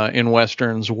often in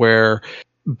Westerns, where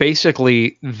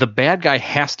basically the bad guy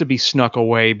has to be snuck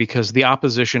away because the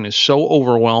opposition is so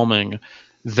overwhelming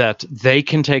that they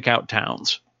can take out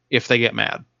towns if they get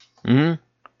mad. Mm-hmm.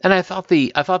 And I thought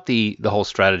the whole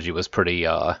strategy was pretty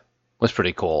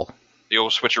cool. The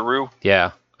old switcheroo.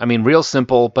 Yeah. I mean, real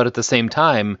simple, but at the same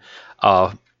time,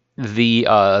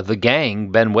 the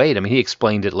gang, Ben Wade, I mean, he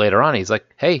explained it later on. He's like,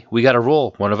 hey, we got a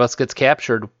rule. One of us gets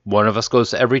captured. One of us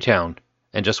goes to every town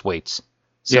and just waits.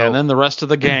 So, yeah, and then the rest of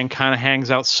the gang kind of hangs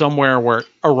out somewhere where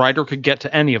a rider could get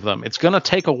to any of them. It's going to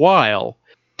take a while,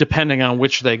 depending on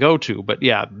which they go to. But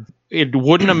yeah, it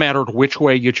wouldn't have mattered which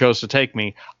way you chose to take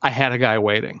me. I had a guy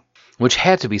waiting. Which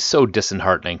had to be so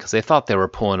disheartening because they thought they were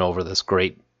pulling over this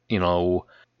great,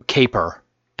 caper.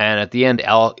 And at the end,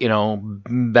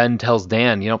 Ben tells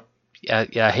Dan,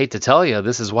 I hate to tell you,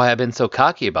 this is why I've been so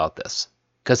cocky about this.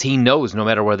 Because he knows no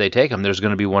matter where they take him, there's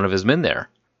going to be one of his men there.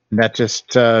 And that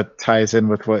just ties in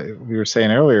with what we were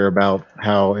saying earlier about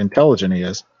how intelligent he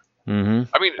is.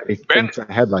 Mm-hmm. I mean, He thinks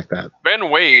ahead like that. Ben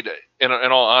Wade, in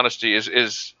all honesty,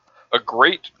 is a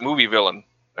great movie villain.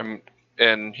 I mean,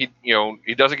 and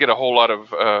he doesn't get a whole lot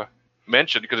of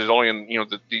mention because he's only in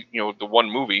the one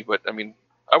movie. But I mean,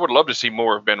 I would love to see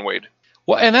more of Ben Wade.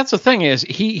 Well, and that's the thing is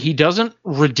he doesn't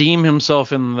redeem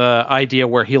himself in the idea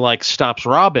where he like stops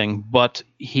robbing, but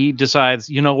he decides,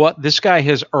 you know what, this guy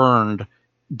has earned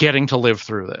getting to live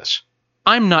through this.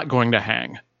 I'm not going to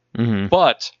hang,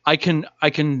 but I can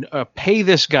pay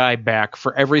this guy back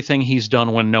for everything he's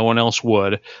done when no one else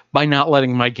would by not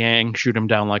letting my gang shoot him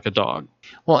down like a dog.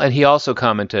 Well, and he also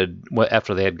commented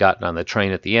after they had gotten on the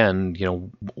train at the end,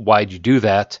 why'd you do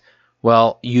that?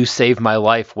 Well, you saved my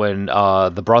life when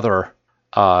the brother,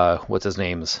 what's his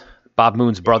name's? Bob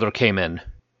Moon's brother came in.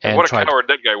 And what a coward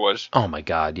that guy was. Oh, my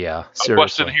God, yeah. I'll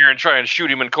bust in here and try and shoot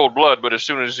him in cold blood, but as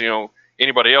soon as,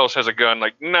 anybody else has a gun,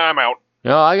 like, nah, I'm out.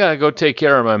 No, I got to go take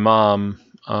care of my mom.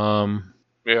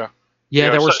 Yeah.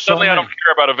 Yeah, there were suddenly I don't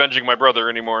care about avenging my brother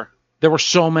anymore. There were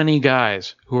so many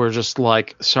guys who were just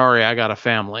like, sorry, I got a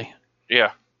family.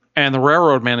 Yeah. And the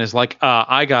railroad man is like,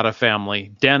 I got a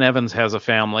family. Dan Evans has a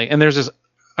family. And there's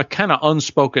a kind of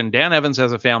unspoken, Dan Evans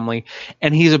has a family,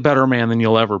 and he's a better man than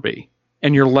you'll ever be.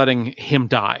 And you're letting him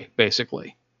die,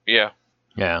 basically. Yeah.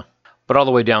 Yeah. But all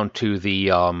the way down to the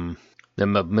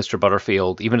Mr.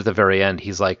 Butterfield, even at the very end,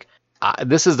 he's like,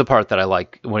 this is the part that I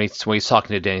like when he's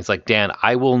talking to Dan. He's like, Dan,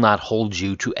 I will not hold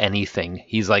you to anything.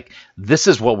 He's like, this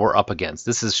is what we're up against.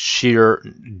 This is sheer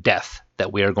death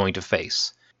that we are going to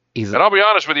face. And I'll be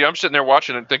honest with you, I'm sitting there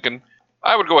watching and thinking,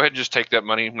 I would go ahead and just take that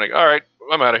money. I'm like, all right,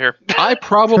 I'm out of here. I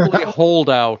probably hold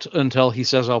out until he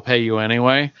says I'll pay you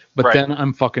anyway, but then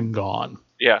I'm fucking gone.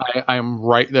 Yeah. I'm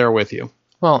right there with you.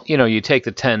 Well, you take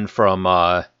the 10 from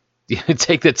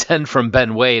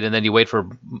Ben Wade, and then you wait for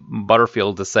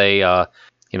Butterfield to say,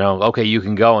 okay, you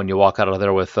can go, and you walk out of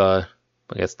there with, I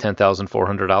guess,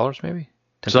 $10,400 maybe?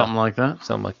 Something like that.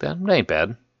 Something like that. It ain't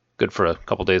bad. Good for a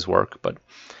couple days' work, but...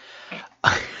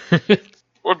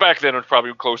 Well, back then it was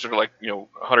probably closer to like,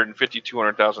 $150,000,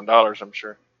 $200,000, I'm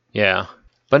sure. Yeah.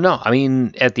 But no, I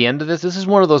mean, at the end of this is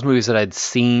one of those movies that I'd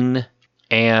seen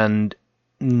and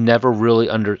never really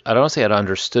I don't want to say I'd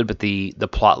understood, but the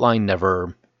plot line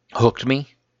never hooked me.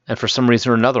 And for some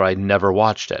reason or another, I never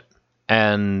watched it.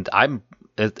 And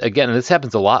again, this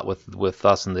happens a lot with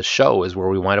us in this show, is where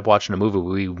we wind up watching a movie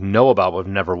we know about but have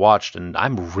never watched. And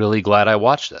I'm really glad I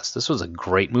watched this. This was a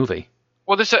great movie.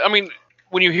 Well,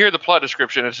 when you hear the plot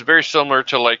description, it's very similar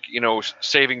to like,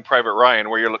 Saving Private Ryan,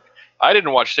 where I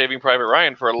didn't watch Saving Private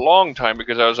Ryan for a long time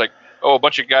because I was like, oh, a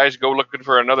bunch of guys go looking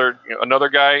for another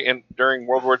guy during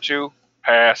World War II.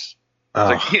 Pass.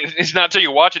 It's not until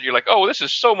you watch it, you're like, oh, this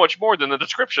is so much more than the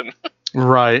description.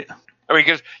 Right. I mean,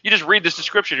 because you just read this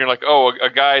description, you're like, oh, a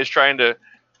guy is trying to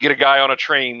get a guy on a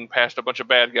train past a bunch of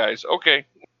bad guys. Okay.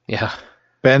 Yeah.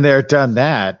 Been there, done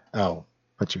that. Oh,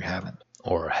 but you haven't.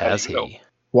 Or has he?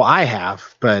 Well, I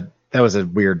have, but that was a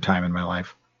weird time in my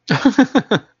life.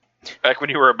 Back when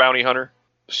you were a bounty hunter.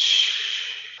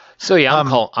 So yeah,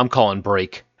 I'm calling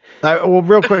break. Well,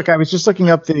 real quick, I was just looking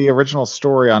up the original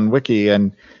story on Wiki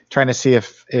and trying to see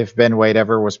if Ben Wade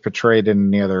ever was portrayed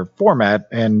in any other format.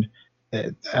 And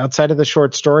outside of the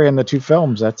short story and the two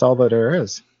films, that's all that there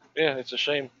is. Yeah, it's a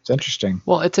shame. It's interesting.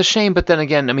 Well, it's a shame, but then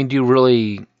again, I mean, do you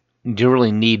really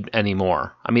need any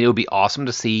more? I mean, it would be awesome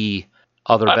to see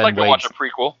other I'd Ben like Wade. to watch a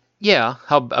prequel. Yeah,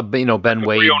 how Ben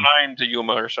Wade. 309 to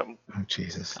Yuma or something. Oh,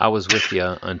 Jesus. I was with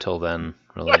you until then,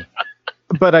 really.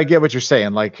 But I get what you're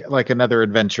saying, like another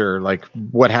adventure, like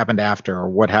what happened after or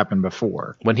what happened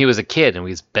before. When he was a kid and he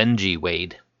was Benji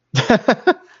Wade.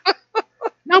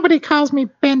 Nobody calls me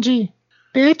Benji,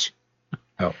 bitch.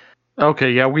 Oh.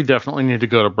 Okay, yeah, we definitely need to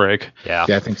go to break. Yeah,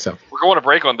 I think so. We're going to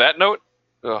break on that note?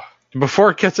 Ugh. Before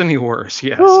it gets any worse,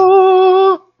 yes.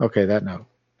 Okay, that note.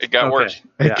 It got worse.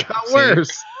 It got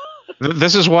worse.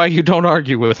 This is why you don't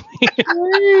argue with me.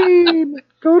 Shane,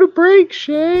 go to break,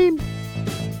 Shane.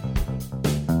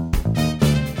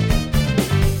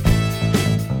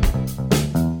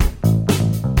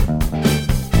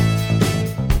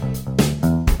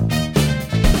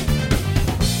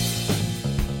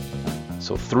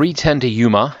 So 310 to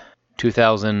Yuma,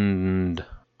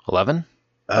 2011?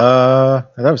 That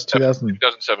was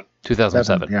 2007.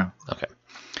 2007. Yeah. Okay.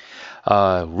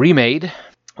 Remade,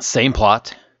 same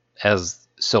plot as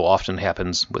so often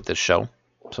happens with this show,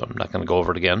 so I'm not going to go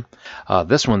over it again.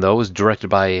 This one, though, was directed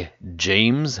by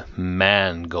James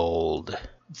Mangold.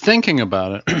 Thinking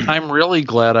about it, I'm really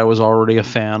glad I was already a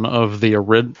fan of the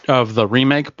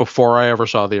remake before I ever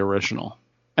saw the original.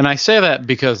 And I say that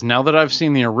because now that I've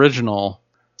seen the original,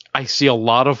 I see a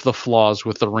lot of the flaws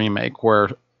with the remake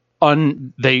where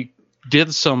they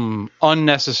did some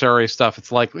unnecessary stuff.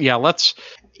 It's like, yeah, let's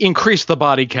increase the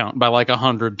body count by like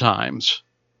 100 times.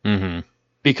 Mm-hmm.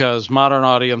 Because modern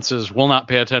audiences will not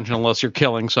pay attention unless you're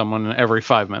killing someone every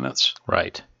 5 minutes.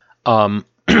 Right.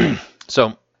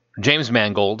 So, James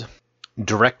Mangold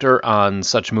director on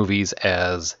such movies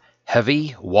as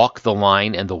Heavy, Walk the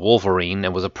Line, and The Wolverine,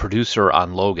 and was a producer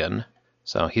on Logan.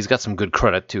 So he's got some good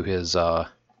credit to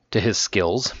his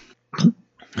skills.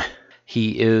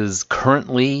 He is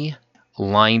currently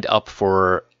lined up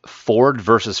for Ford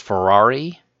versus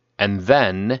Ferrari, and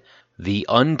then the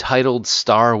untitled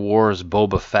Star Wars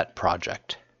Boba Fett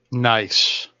project.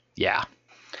 Nice. Yeah.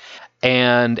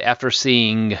 And after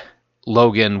seeing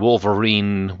Logan,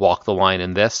 Wolverine, Walk the Line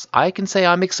in this, I can say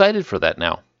I'm excited for that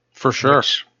now. For sure.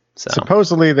 So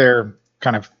Supposedly they're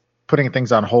kind of putting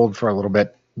things on hold for a little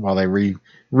bit while they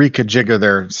rekajigger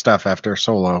their stuff after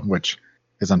Solo, which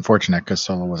is unfortunate because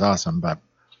Solo was awesome. But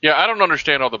Yeah, I don't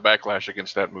understand all the backlash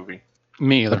against that movie.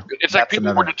 Me either. It's like That's people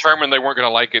another- were determined they weren't going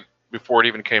to like it before it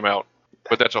even came out.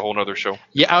 But that's a whole nother show.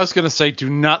 Yeah, I was going to say, do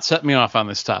not set me off on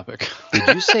this topic.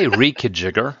 did you say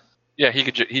rekajigger? Yeah,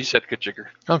 he said Kajigger.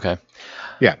 Okay.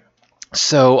 yeah,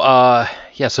 So,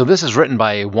 so this is written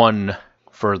by one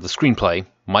for the screenplay,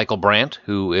 Michael Brandt,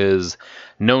 who is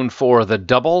known for The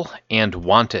Double and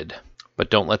Wanted. But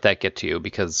don't let that get to you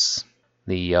because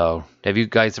have you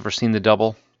guys ever seen The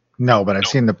Double? no, but I've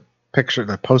seen the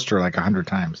poster like 100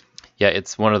 times. Yeah,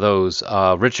 it's one of those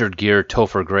Richard Gere,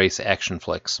 Topher Grace action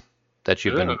flicks that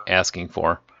you've been asking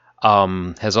for.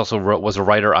 Was a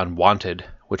writer on Wanted,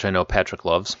 which I know Patrick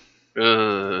loves.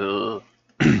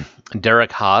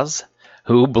 Derek Haas,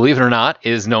 who, believe it or not,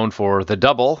 is known for The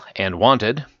Double and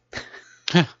Wanted.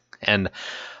 And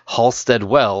Halstead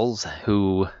Wells,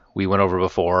 who we went over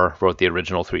before, wrote the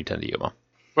original 310 to Yuma.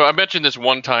 Well, I mentioned this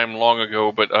one time long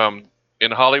ago, but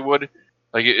in Hollywood,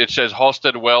 like it says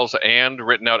Halstead Wells and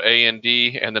written out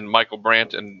A&D, and then Michael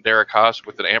Brandt and Derek Haas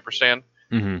with an ampersand.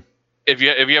 Mm-hmm. If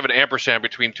you have an ampersand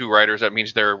between two writers, that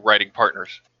means they're writing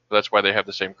partners. So that's why they have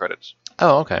the same credits.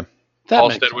 Oh, okay. That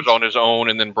Halstead makes was sense. on his own,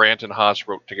 and then Brandt and Haas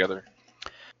wrote together.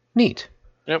 Neat.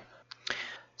 Yep.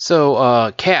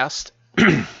 So, cast,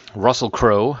 Russell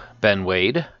Crowe, Ben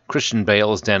Wade, Christian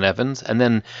Bale as Dan Evans, and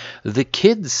then the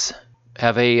kids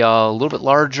have a little bit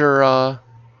larger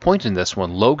point in this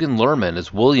one. Logan Lerman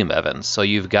is William Evans. So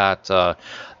you've got the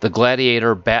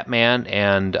Gladiator, Batman,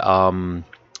 and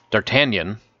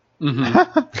D'Artagnan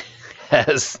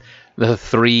as the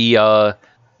three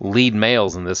lead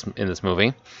males in this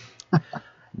movie.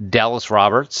 Dallas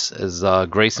Roberts as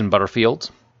Grayson Butterfield.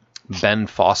 Ben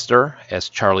Foster as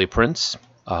Charlie Prince,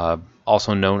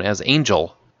 also known as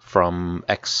Angel from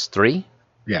X3.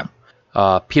 Yeah.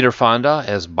 Peter Fonda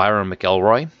as Byron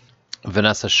McElroy.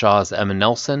 Vanessa Shaw as Emma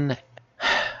Nelson.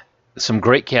 Some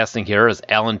great casting here as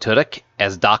Alan Tudyk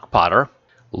as Doc Potter.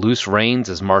 Luce Rains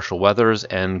as Marshall Weathers.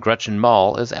 And Gretchen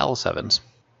Mol as Alice Evans.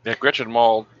 Yeah, Gretchen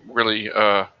Mol really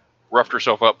roughed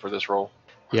herself up for this role.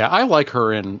 Yeah, I like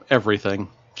her in everything.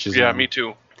 She's Yeah, in. me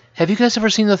too. Have you guys ever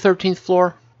seen The 13th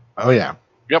Floor? Oh, yeah.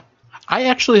 Yep. I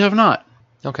actually have not.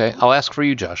 Okay, I'll ask for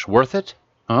you, Josh. Worth it?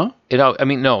 Huh?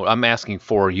 No, I'm asking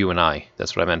for you and I.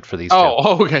 That's what I meant for these two.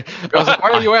 Oh, okay. I was like,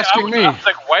 why are you asking me? I was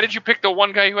like, why did you pick the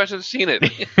one guy who hasn't seen it?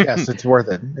 Yes, it's worth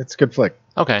it. It's a good flick.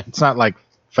 Okay. It's not like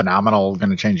phenomenal,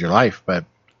 going to change your life, but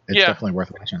it's Yeah. definitely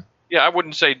worth watching. Yeah, I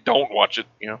wouldn't say don't watch it.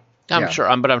 You know. I'm Yeah. sure.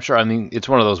 I mean, it's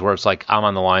one of those where it's like I'm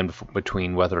on the line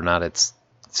between whether or not it's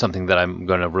something that I'm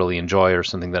going to really enjoy or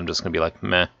something that I'm just going to be like,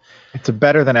 meh. It's a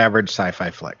better than average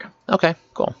sci-fi flick. Okay,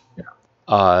 cool.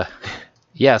 Yeah.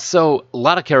 Yeah. So a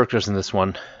lot of characters in this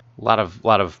one, a lot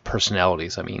of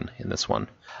personalities. I mean, in this one.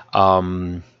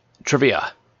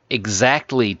 Trivia: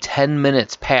 exactly 10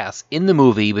 minutes pass in the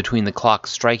movie between the clock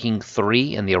striking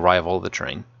 3 and the arrival of the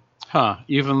train. Huh.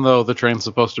 Even though the train's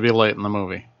supposed to be late in the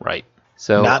movie. Right.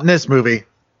 So Not in this movie.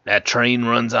 that train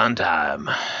runs on time.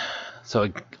 So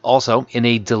also in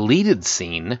a deleted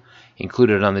scene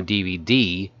included on the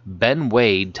DVD, Ben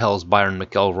Wade tells Byron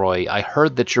McElroy, "I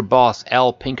heard that your boss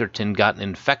Al Pinkerton got an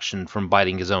infection from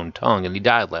biting his own tongue and he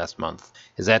died last month.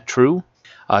 Is that true?"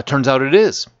 Turns out it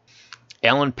is.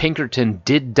 Alan Pinkerton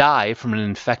did die from an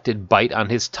infected bite on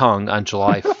his tongue on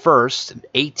July 1st,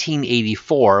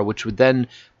 1884, which would then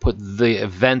put the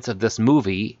events of this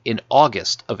movie in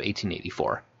August of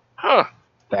 1884. Huh.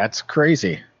 That's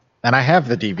crazy. And I have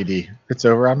the DVD. It's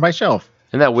over on my shelf.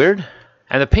 Isn't that weird?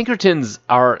 And the Pinkertons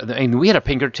are... I mean, we had a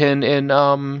Pinkerton in...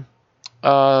 Man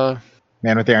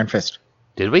with the Iron Fist.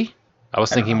 Did we? I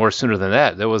was thinking more sooner than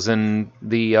that. That was in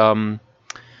the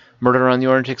Murder on the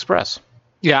Orient Express.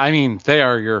 Yeah, I mean, they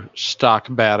are your stock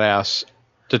badass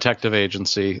detective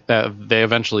agency. They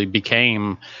eventually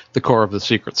became the core of the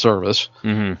Secret Service.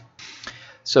 Mm-hmm.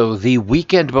 So the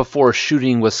weekend before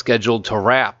shooting was scheduled to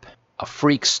wrap, a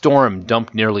freak storm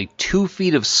dumped nearly 2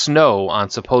 feet of snow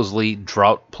on supposedly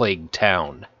drought-plagued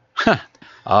town.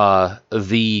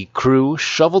 The crew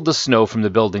shoveled the snow from the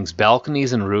building's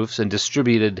balconies and roofs and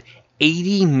distributed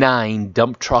 89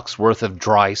 dump trucks worth of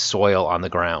dry soil on the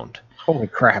ground. Holy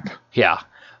crap. Yeah.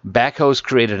 Backhoes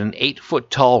created an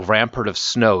 8-foot-tall rampart of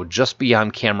snow just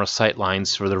beyond camera sight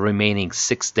lines for the remaining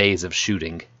 6 days of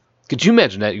shooting. Could you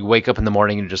imagine that? You wake up in the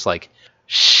morning and you're just like,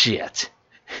 shit.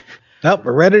 Nope,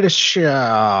 we're ready to show.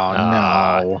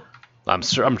 No.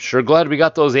 I'm sure glad we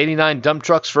got those 89 dump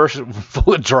trucks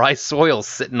full of dry soil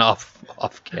sitting off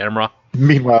camera.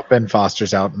 Meanwhile, Ben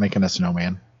Foster's out making a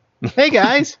snowman. Hey,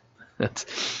 guys.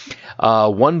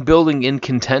 One building in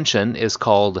contention is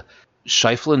called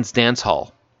Shiflin's Dance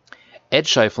Hall. Ed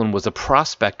Shiflin was a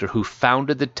prospector who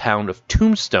founded the town of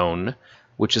Tombstone,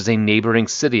 which is a neighboring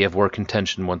city of where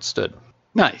contention once stood.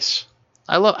 Nice.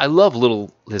 I love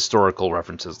little historical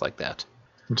references like that.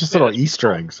 Just little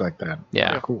Easter eggs like that.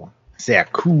 Yeah. Cool. Yeah,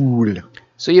 cool.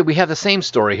 So yeah, we have the same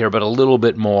story here, but a little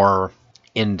bit more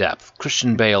in depth.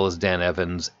 Christian Bale as Dan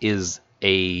Evans is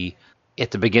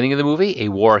at the beginning of the movie, a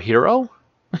war hero.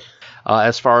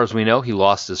 As far as we know, he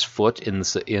lost his foot in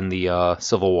the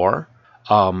Civil War.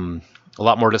 A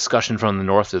lot more discussion from the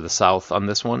North to the South on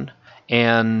this one.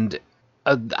 And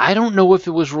I don't know if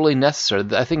it was really necessary.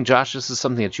 I think, Josh, this is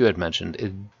something that you had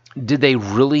mentioned. Did they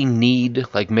really need,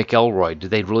 like Mick Elroy,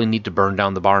 did they really need to burn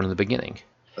down the barn in the beginning?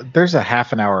 There's a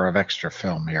half an hour of extra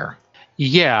film here.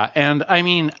 Yeah, and I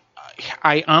mean,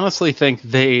 I honestly think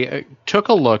they took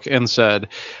a look and said,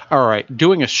 all right,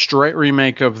 doing a straight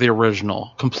remake of the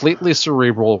original, completely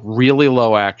cerebral, really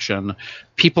low action,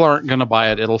 people aren't going to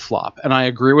buy it, it'll flop. And I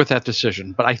agree with that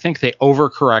decision, but I think they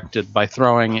overcorrected by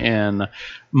throwing in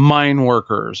mine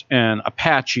workers and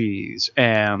Apaches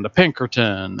and a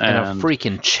Pinkerton and a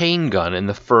freaking chain gun in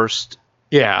the first...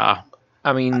 Yeah.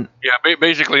 I mean... Yeah,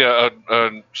 basically a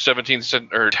 17th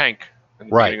century tank.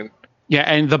 Right. Yeah,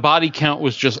 and the body count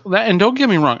was just... And don't get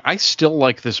me wrong, I still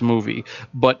like this movie,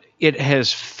 but it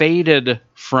has faded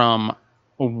from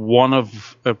one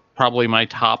of probably my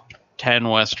top 10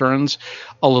 Westerns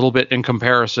a little bit in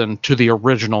comparison to the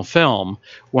original film,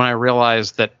 when I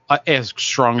realized that as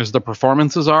strong as the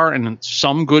performances are and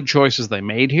some good choices they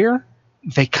made here,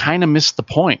 they kind of missed the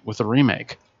point with the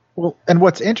remake. Well, and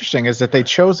what's interesting is that they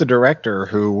chose a director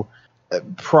who,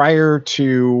 prior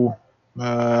to...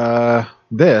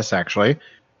 this actually,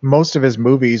 most of his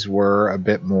movies were a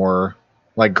bit more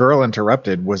like Girl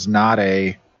Interrupted was not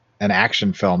an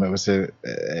action film. It was a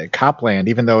Copland,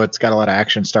 even though it's got a lot of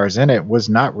action stars in it, was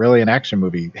not really an action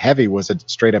movie. Heavy was a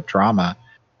straight up drama.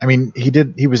 I mean,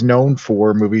 he was known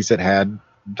for movies that had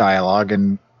dialogue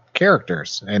and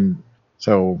characters, and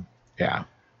so yeah.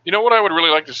 You know what I would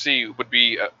really like to see would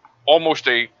be almost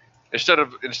a instead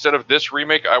of this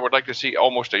remake, I would like to see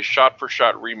almost a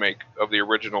shot-for-shot remake of the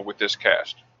original with this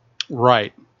cast.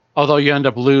 Right. Although you end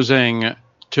up losing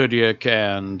Tudyk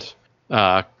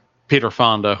and Peter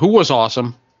Fonda, who was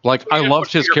awesome. Like, I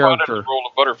loved his character. The role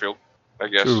of Butterfield, I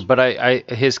guess. True, but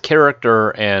his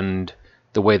character and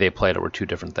the way they played it were two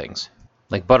different things.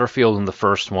 Like, Butterfield in the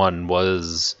first one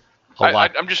was a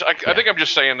lot... I think I'm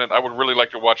just saying that I would really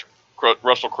like to watch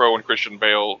Russell Crowe and Christian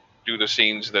Bale do the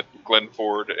scenes that Glenn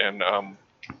Ford and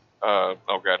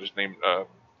his name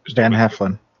Van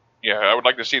Heflin. Yeah, I would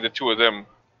like to see the two of them.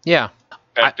 Yeah,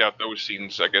 act out those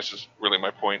scenes. I guess is really my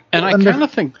point. And I kind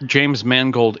of think James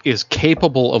Mangold is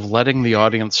capable of letting the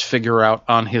audience figure out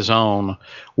on his own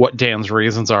what Dan's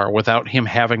reasons are without him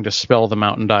having to spell them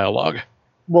out in dialogue.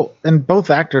 Well, and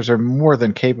both actors are more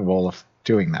than capable of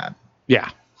doing that. Yeah,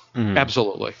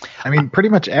 absolutely. I mean, pretty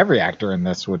much every actor in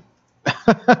this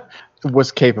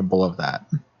was capable of that.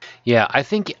 Yeah, I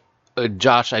think,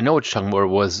 Josh, I know what you're talking about,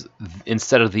 was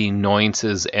instead of the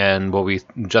annoyances and what we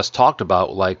just talked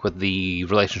about, like with the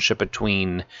relationship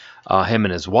between him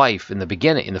and his wife in the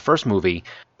beginning, in the first movie,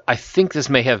 I think this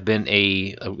may have been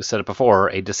I said it before,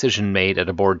 a decision made at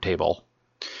a board table.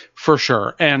 For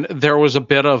sure. And there was a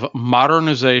bit of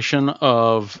modernization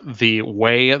of the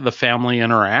way the family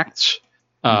interacts.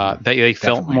 They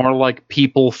felt more like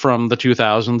people from the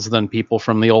 2000s than people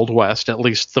from the Old West, at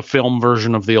least the film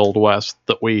version of the Old West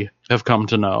that we have come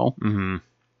to know. Mm-hmm.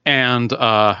 And,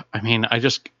 I mean,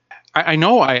 I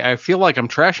know I feel like I'm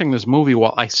trashing this movie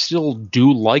while I still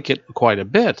do like it quite a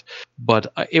bit,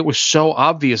 but it was so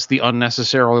obvious the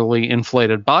unnecessarily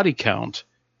inflated body count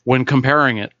when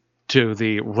comparing it to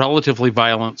the relatively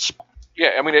violent... Yeah,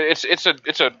 I mean, it's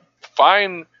a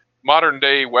fine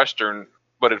modern-day Western,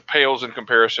 but it pales in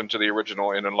comparison to the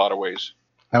original in a lot of ways.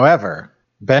 However,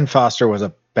 Ben Foster was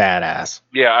a badass.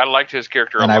 Yeah, I liked his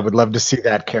character a lot. And I would love to see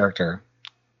that character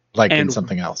in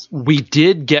something else. We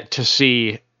did get to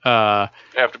see... have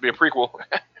to be a prequel.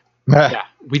 Yeah,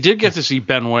 we did get to see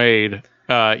Ben Wade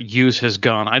use his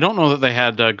gun. I don't know that they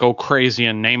had to go crazy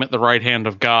and name it the right hand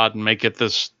of God and make it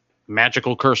this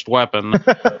magical cursed weapon.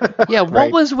 Yeah, what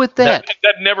Right. was with that?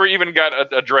 That never even got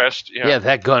addressed. Yeah,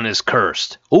 that gun is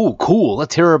cursed. Ooh, cool.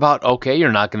 Let's hear about. Okay,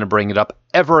 you're not going to bring it up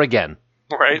ever again.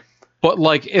 Right. But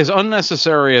like, as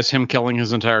unnecessary as him killing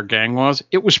his entire gang was,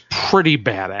 it was pretty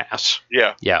badass.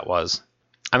 Yeah. Yeah, it was.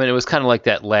 I mean, it was kind of like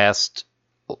that last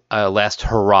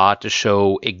hurrah to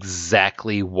show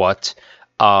exactly what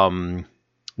Dan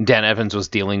Evans was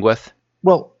dealing with.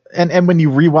 Well, and when you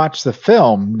rewatch the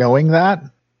film, knowing that,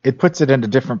 it puts it into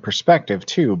different perspective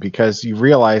too, because you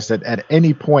realize that at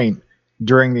any point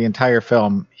during the entire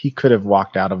film, he could have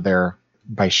walked out of there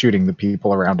by shooting the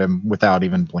people around him without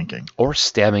even blinking. Or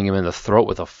stabbing him in the throat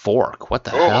with a fork. What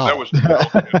the Oh, hell? that was.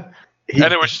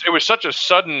 And it was such a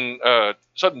sudden.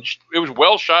 It was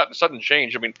well shot and sudden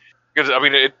change. I mean, because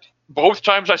both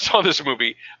times I saw this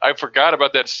movie, I forgot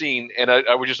about that scene, and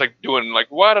I was just like doing like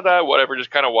whatever,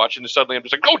 just kind of watching, and suddenly I'm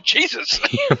just like, oh Jesus!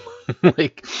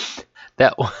 Like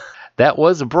that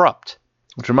was abrupt.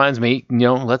 Which reminds me,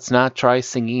 let's not try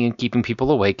singing and keeping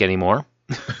people awake anymore.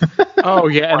 Oh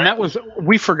yeah, and that was,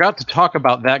 we forgot to talk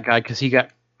about that guy because he got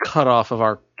cut off of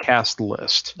our cast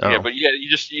list. Oh. Yeah, but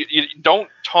you don't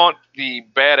taunt the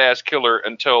badass killer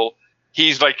until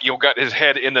he's like got his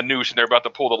head in the noose and they're about to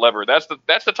pull the lever. That's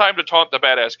the time to taunt the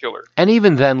badass killer. And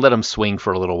even then, let him swing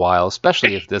for a little while,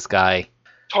 especially if this guy.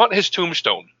 Taunt his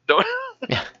tombstone. Don't.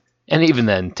 Yeah. And even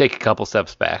then, take a couple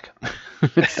steps back.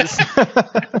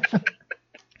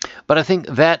 But I think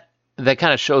that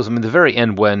kind of shows him in the very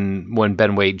end when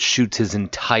Ben Wade shoots his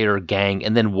entire gang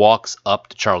and then walks up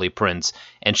to Charlie Prince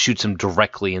and shoots him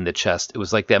directly in the chest. It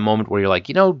was like that moment where you're like,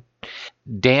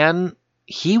 Dan,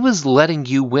 he was letting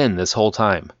you win this whole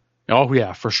time. Oh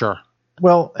yeah, for sure.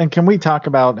 Well, and can we talk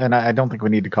about, and I don't think we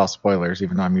need to call spoilers,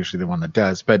 even though I'm usually the one that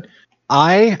does, but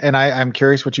I'm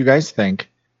curious what you guys think.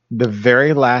 The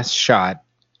very last shot,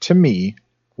 to me,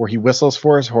 where he whistles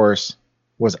for his horse,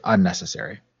 was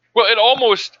unnecessary. Well, it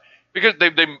almost, because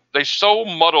they so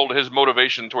muddled his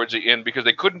motivation towards the end because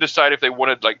they couldn't decide if they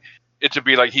wanted like it to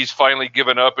be like he's finally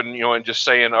given up and and just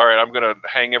saying, all right, I'm gonna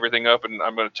hang everything up and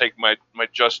I'm gonna take my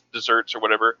just desserts or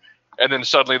whatever, and then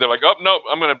suddenly they're like, oh no,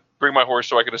 I'm gonna bring my horse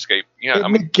so I can escape. Yeah, It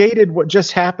negated what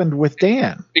just happened with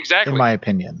Dan. Exactly. In my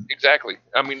opinion. Exactly.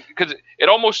 I mean, because it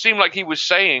almost seemed like he was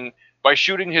saying by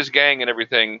shooting his gang and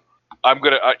everything, I'm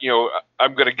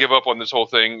gonna give up on this whole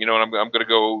thing, and I'm gonna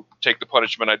go take the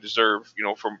punishment I deserve,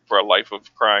 for a life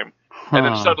of crime. And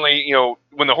then suddenly,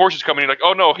 when the horse is coming, you're like,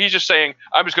 oh no, he's just saying,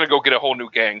 I'm just gonna go get a whole new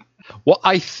gang. Well,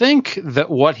 I think that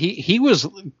what he was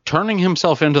turning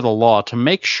himself into the law to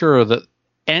make sure that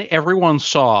everyone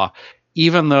saw,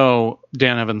 even though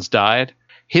Dan Evans died,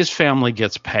 his family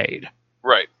gets paid.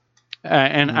 Right.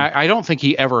 And I don't think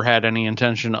he ever had any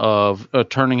intention of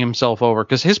turning himself over,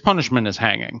 because his punishment is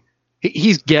hanging.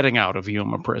 He's getting out of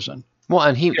Yuma prison. Well,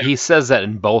 and he says that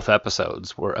in both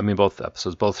episodes.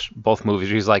 Both movies.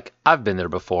 He's like, I've been there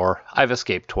before. I've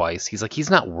escaped twice. He's like, he's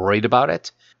not worried about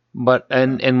it. But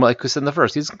and like we said in the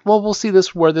first, we'll see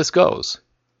where this goes.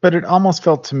 But it almost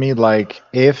felt to me like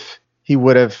if we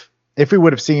would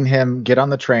have seen him get on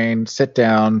the train, sit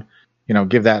down,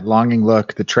 give that longing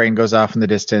look, the train goes off in the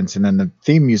distance, and then the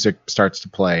theme music starts to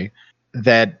play,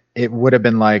 that it would have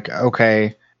been like,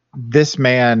 okay, this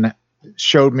man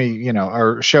showed me,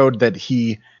 or showed that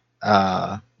he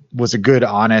was a good,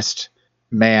 honest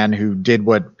man who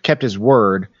kept his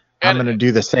word. I'm going to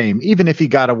do the same. Even if he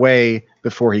got away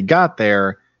before he got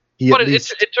there,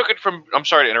 it took it from, I'm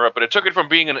sorry to interrupt, but it took it from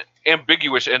being an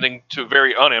ambiguous ending to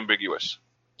very unambiguous.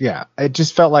 Yeah, it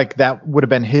just felt like that would have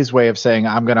been his way of saying,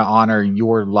 I'm going to honor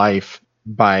your life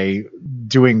by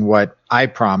doing what I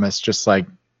promised, just like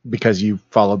because you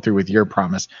followed through with your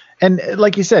promise. And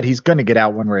like you said, he's going to get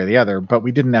out one way or the other, but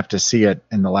we didn't have to see it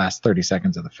in the last 30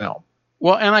 seconds of the film.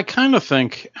 Well, and I kind of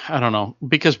think, I don't know,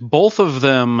 because both of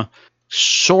them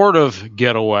sort of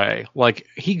get away. Like,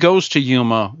 he goes to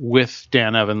Yuma with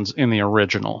Dan Evans in the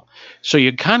original. So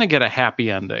you kind of get a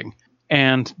happy ending.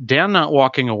 And Dan not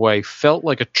walking away felt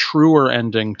like a truer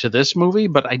ending to this movie,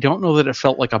 but I don't know that it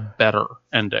felt like a better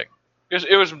ending.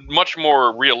 It was much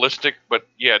more realistic, but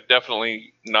yeah,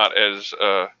 definitely not as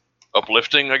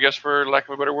uplifting, I guess, for lack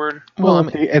of a better word. Well,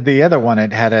 the other one,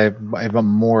 it had a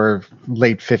more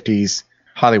late 50s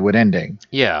Hollywood ending.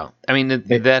 Yeah. I mean,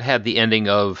 that had the ending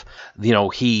of,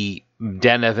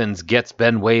 Dan Evans gets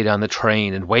Ben Wade on the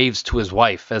train and waves to his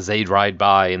wife as they ride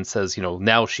by and says,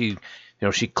 now she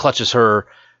clutches her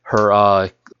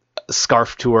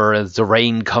scarf to her as the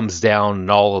rain comes down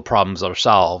and all the problems are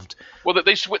solved. Well,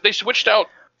 they switched out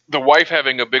the wife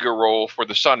having a bigger role for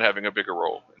the son having a bigger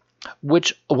role.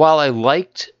 Which, while I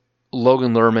liked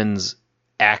Logan Lerman's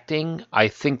acting, I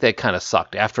think that kind of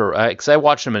sucked after, because I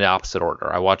watched them in the opposite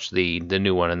order. I watched the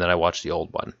new one and then I watched the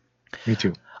old one. Me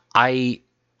too. I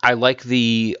like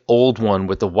the old one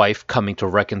with the wife coming to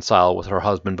reconcile with her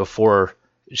husband before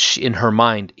in her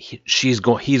mind he's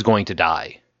going to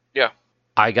die. Yeah.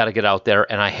 I got to get out there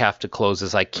and I have to close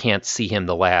this. I can't see him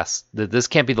this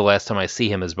can't be the last time I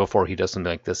see him is before he does something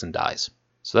like this and dies.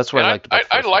 So that's what I liked about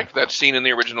I liked that scene in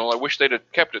the original. I wish they'd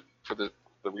have kept it for the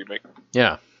remake.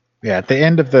 Yeah. Yeah, at the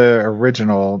end of the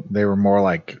original, they were more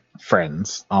like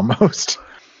friends almost.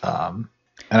 And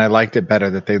I liked it better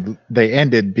that they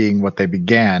ended being what they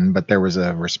began, but there was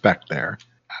a respect there.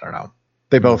 I don't know.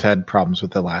 They both had problems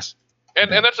with the last.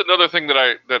 And that's another thing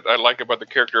that I like about the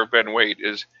character of Ben Wade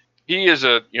is he is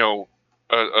a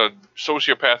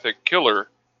sociopathic killer,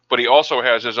 but he also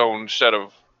has his own set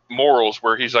of morals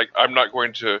where he's like, I'm not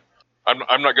going to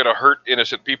hurt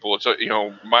innocent people. It's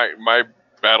my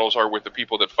battles are with the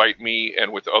people that fight me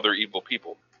and with other evil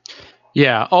people.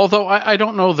 Yeah, although I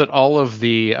don't know that all of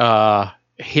the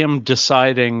him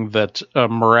deciding that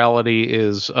morality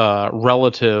is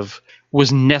relative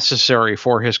was necessary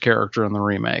for his character in the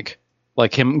remake.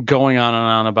 Like him going on and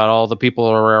on about all the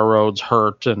people the railroads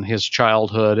hurt and his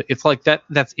childhood. It's like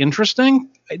that's interesting.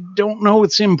 I don't know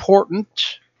it's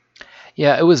important.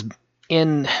 Yeah, it was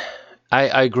I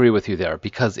agree with you there,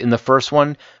 because in the first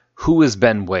one, who is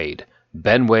Ben Wade?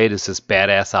 Ben Wade is this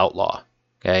badass outlaw.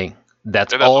 Okay?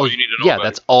 That's all you need to know. Yeah,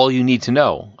 that's all you need to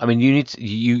know. I mean,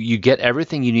 you get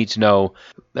everything you need to know.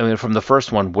 I mean, from the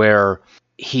first one where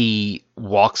he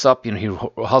walks up, he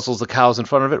hustles the cows in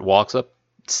front of it, walks up,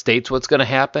 states what's going to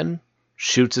happen,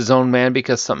 shoots his own man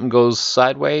because something goes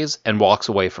sideways, and walks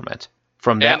away from it.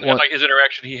 From that one, and like his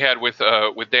interaction he had with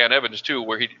Dan Evans too,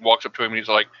 where he walks up to him and he's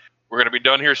like, "We're going to be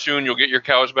done here soon. You'll get your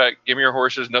cows back. Give me your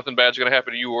horses. Nothing bad's going to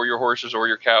happen to you or your horses or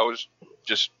your cows.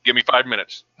 Just give me 5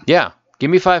 minutes." Yeah. Give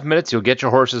me 5 minutes. You'll get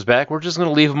your horses back. We're just going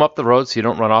to leave them up the road so you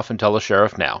don't run off and tell the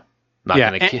sheriff now.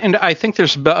 And I think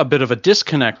there's a bit of a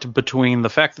disconnect between the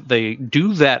fact that they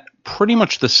do that pretty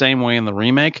much the same way in the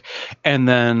remake, and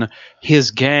then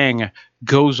his gang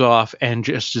goes off and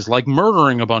just is like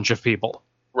murdering a bunch of people.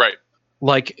 Right.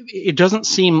 Like, it doesn't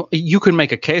seem... You can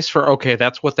make a case for, okay,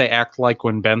 that's what they act like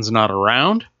when Ben's not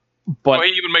around, but... Well,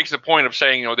 he even makes the point of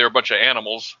saying, they're a bunch of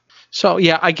animals. So,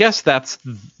 yeah, I guess that's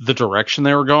the direction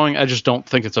they were going. I just don't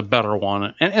think it's a better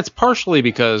one. And it's partially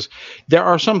because there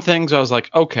are some things I was like,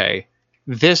 okay,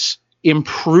 this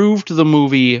improved the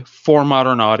movie for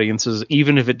modern audiences,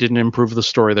 even if it didn't improve the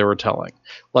story they were telling.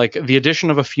 Like, the addition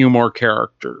of a few more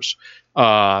characters,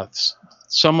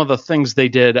 some of the things they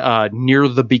did near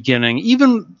the beginning,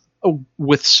 even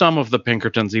with some of the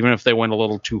Pinkertons, even if they went a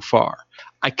little too far.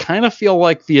 I kind of feel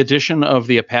like the addition of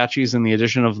the Apaches and the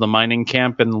addition of the mining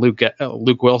camp and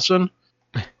Luke Wilson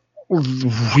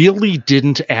really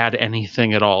didn't add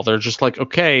anything at all. They're just like,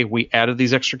 okay, we added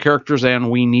these extra characters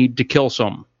and we need to kill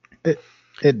some.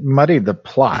 It muddied the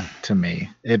plot to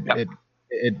me. It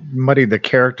muddied the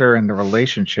character and the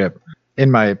relationship,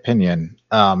 in my opinion.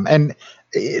 And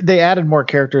they added more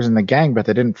characters in the gang, but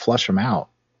they didn't flush them out.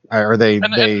 Or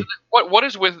what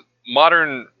is with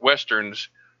modern Westerns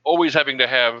always having to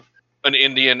have an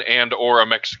Indian and or a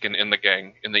Mexican in the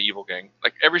gang, in the evil gang?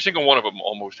 Like every single one of them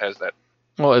almost has that.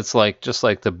 Well, it's just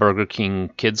like the Burger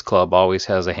King Kids Club always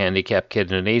has a handicapped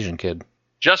kid and an Asian kid.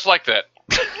 Just like that.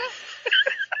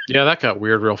 Yeah, that got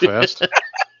weird real fast.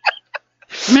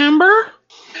 Remember?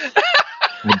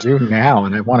 I do now,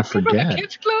 and I want to forget. The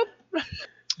Kids Club?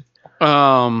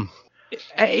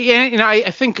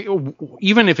 I think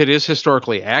even if it is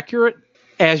historically accurate,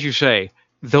 as you say,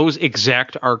 those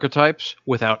exact archetypes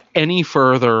without any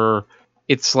further,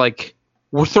 it's like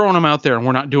we're throwing them out there and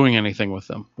we're not doing anything with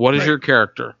them. What is your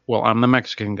character? Well, I'm the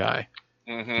Mexican guy.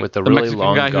 Mm-hmm. With the really Mexican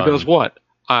long guy gun. Who does what?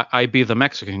 I be the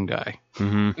Mexican guy.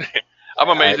 Mm-hmm. I'm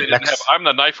amazed they didn't have I'm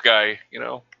the knife guy,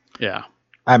 Yeah.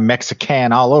 I'm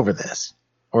Mexican all over this.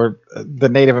 Or the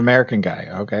Native American guy,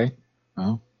 okay?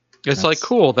 Oh, It's like,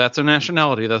 cool, that's a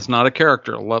nationality. That's not a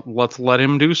character. Let's let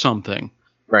him do something.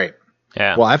 Right.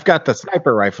 Yeah. Well, I've got the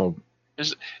sniper rifle.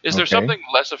 Is there something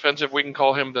less offensive we can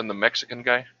call him than the Mexican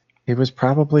guy? He was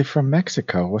probably from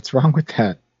Mexico. What's wrong with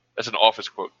that? That's an Office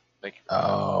quote. Thank you.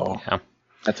 Oh. Yeah.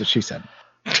 That's what she said.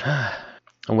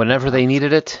 And whenever they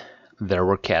needed it, there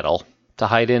were cattle to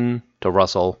hide in, to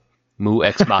rustle, moo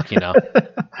ex machina.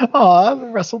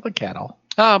 Aw, rustle the cattle.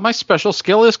 My special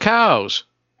skill is cows.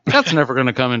 That's never going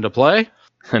to come into play.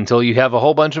 Until you have a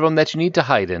whole bunch of them that you need to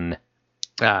hide in.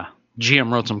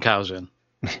 GM wrote some cows in.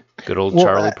 Good old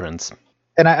Charlie Prince.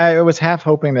 And I was half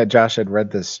hoping that Josh had read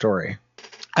this story.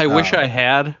 I wish I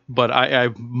had, but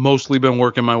I've mostly been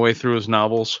working my way through his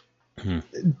novels.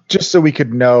 Just so we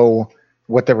could know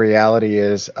what the reality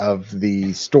is of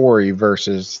the story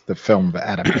versus the film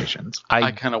adaptations.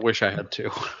 I kind of wish I had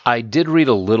too. I did read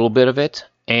a little bit of it,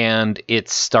 and it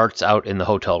starts out in the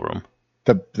hotel room.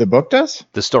 The book does?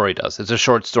 The story does. It's a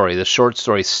short story. The short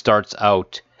story starts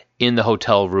out in the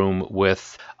hotel room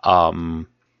with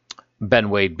Ben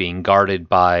Wade being guarded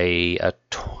by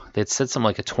they said something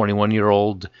like a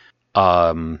 21-year-old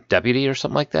deputy or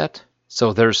something like that.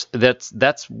 So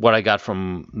that's what I got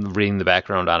from reading the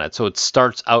background on it. So it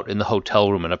starts out in the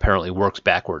hotel room and apparently works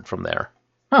backward from there.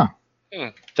 Huh.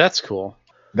 That's cool.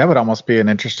 That would almost be an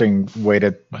interesting way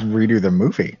to redo the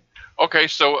movie. Okay,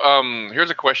 so here's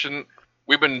a question.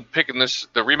 We've been picking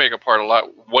the remake apart a lot.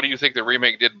 What do you think the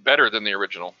remake did better than the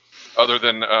original? Other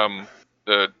than I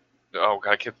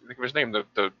can't think of his name.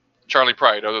 The Charlie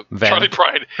Pride. Charlie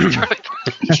Pride.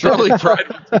 Charlie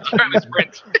Pride. Charlie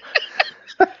Sprint.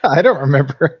 I don't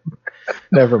remember.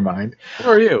 Never mind. Who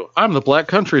are you? I'm the Black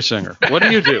Country Singer. What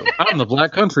do you do? I'm the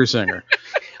Black Country Singer.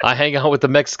 I hang out with the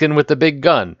Mexican with the big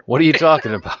gun. What are you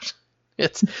talking about?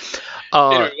 It's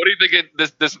anyway, what do you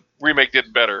think this remake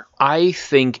did better? I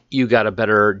think you got a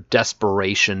better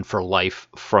desperation for life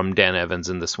from Dan Evans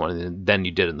in this one than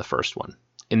you did in the first one.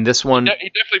 In this one, yeah, he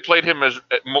definitely played him as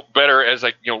better as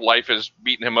life has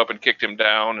beaten him up and kicked him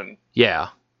down, and yeah.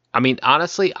 I mean,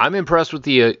 honestly, I'm impressed with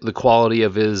the quality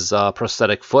of his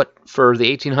prosthetic foot for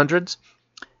the 1800s.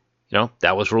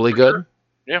 That was really good. Sure.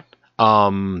 Yeah.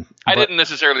 I didn't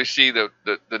necessarily see the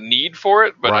need for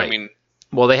it, but right. I mean,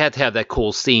 well, they had to have that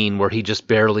cool scene where he just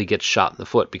barely gets shot in the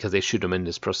foot because they shoot him in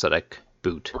his prosthetic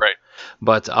boot. Right.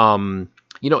 But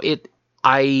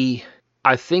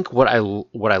I think what I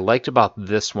liked about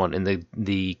this one and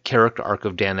the character arc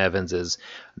of Dan Evans is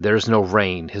there's no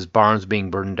rain, his barn's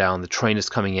being burned down, the train is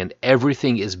coming in,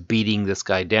 everything is beating this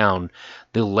guy down.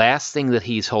 The last thing that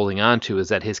he's holding on to is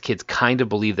that his kids kind of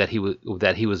believe that he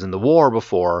was in the war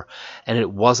before, and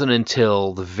it wasn't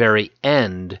until the very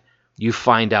end you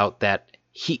find out that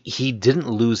he didn't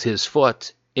lose his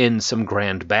foot in some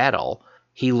grand battle.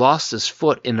 He lost his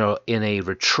foot in a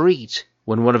retreat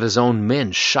when one of his own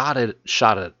men shot him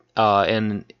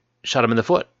in the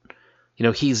foot.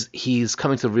 He's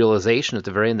coming to the realization at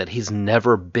the very end that he's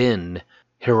never been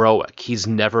heroic. He's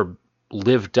never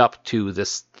lived up to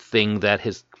this thing that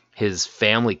his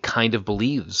family kind of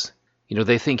believes.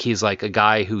 They think he's like a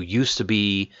guy who used to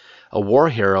be a war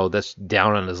hero that's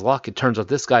down on his luck. It turns out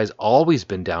this guy's always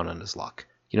been down on his luck.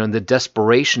 And the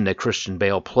desperation that Christian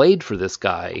Bale played for this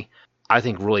guy, I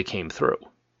think really came through.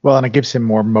 Well, and it gives him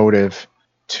more motive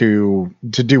to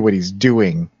do what he's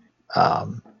doing.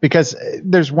 Because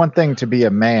there's one thing to be a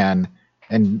man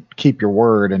and keep your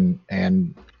word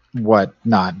and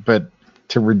whatnot, but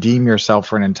to redeem yourself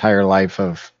for an entire life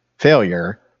of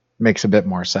failure makes a bit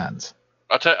more sense.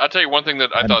 I'll tell you one thing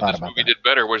that I thought this movie did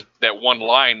better was that one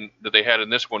line that they had in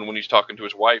this one when he's talking to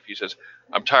his wife. He says,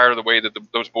 "I'm tired of the way that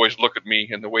those boys look at me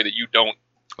and the way that you don't."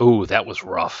 Ooh, that was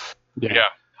rough. Yeah.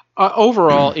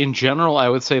 Overall, in general, I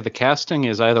would say the casting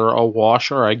is either a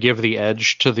wash or I give the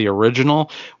edge to the original,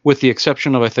 with the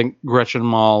exception of, I think, Gretchen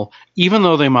Mol. Even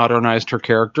though they modernized her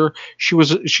character,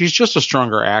 she's just a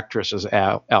stronger actress as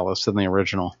Alice than the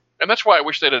original. And that's why I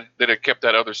wish they'd have kept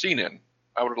that other scene in.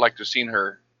 I would have liked to have seen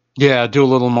her. Yeah, do a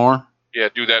little more. Yeah,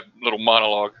 do that little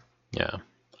monologue. Yeah,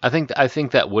 I think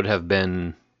that would have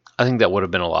been a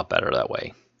lot better that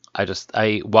way.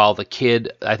 While the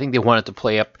kid, I think they wanted to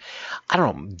play up. I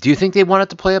don't know. Do you think they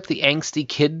wanted to play up the angsty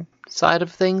kid side of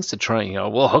things to try?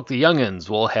 We'll hook the youngins.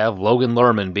 We'll have Logan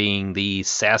Lerman being the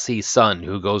sassy son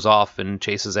who goes off and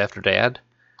chases after dad.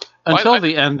 Until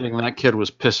the ending, that kid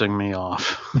was pissing me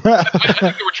off. I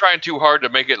think they were trying too hard to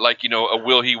make it like a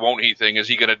will he won't he thing. Is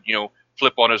he gonna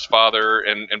flip on his father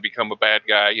and become a bad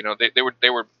guy? They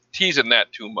were teasing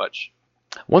that too much.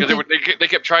 They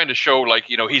kept trying to show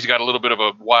he's got a little bit of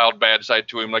a wild bad side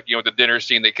to him. The dinner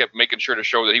scene, they kept making sure to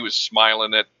show that he was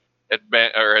smiling at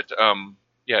Ben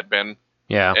at Ben.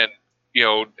 Yeah. And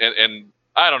and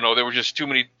I don't know, there were just too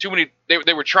many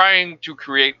they were trying to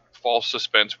create false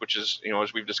suspense, which is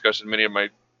as we've discussed in many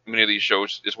of these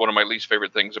shows, is one of my least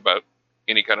favorite things about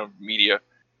any kind of media.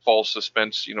 False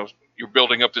suspense. You're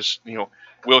building up this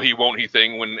will he won't he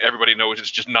thing when everybody knows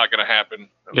it's just not going to happen.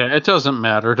 Yeah, it doesn't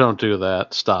matter. Don't do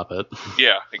that. Stop it.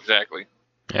 Yeah, exactly.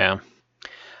 Yeah,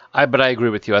 but I agree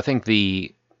with you. I think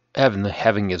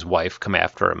having his wife come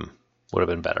after him would have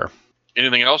been better.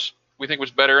 Anything else we think was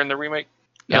better in the remake?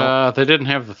 They didn't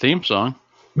have the theme song.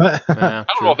 I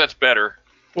don't know if that's better.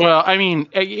 Well, I mean,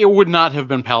 it would not have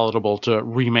been palatable to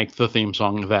remake the theme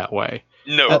song that way.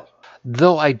 No.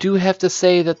 Though I do have to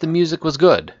say that the music was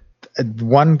good.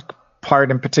 One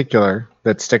part in particular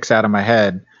that sticks out of my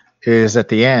head is at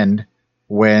the end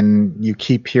when you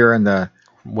keep hearing the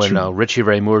When Richie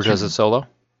Ray Moore does a solo.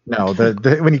 no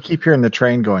the when you keep hearing the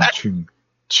train going chung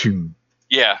chung.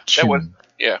 Yeah, that was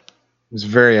yeah. It was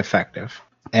very effective,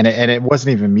 and it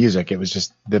wasn't even music. It was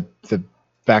just the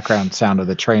background sound of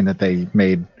the train that they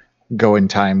made go in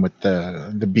time with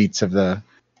the beats of the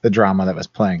drama that was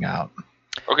playing out.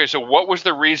 Okay, so what was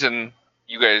the reason,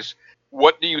 you guys?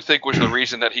 What do you think was the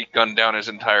reason that he gunned down his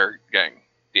entire gang?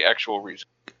 The actual reason?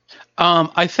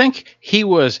 I think he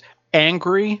was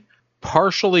angry,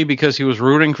 partially because he was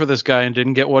rooting for this guy and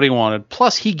didn't get what he wanted.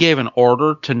 Plus, he gave an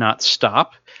order to not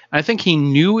stop. I think he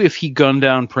knew if he gunned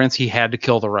down Prince, he had to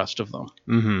kill the rest of them.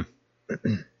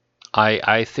 Mm-hmm.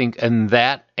 I think,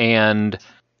 and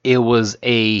it was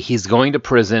he's going to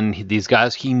prison. These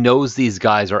guys, he knows these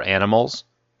guys are animals,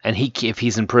 and if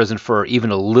he's in prison for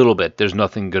even a little bit, there's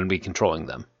nothing going to be controlling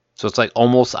them. So it's like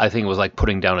almost, I think it was like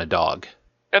putting down a dog.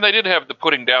 And they did have the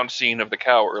putting down scene of the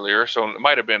cow earlier, so it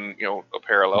might have been, a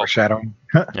parallel. Foreshadowing.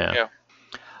 Yeah.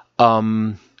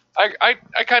 I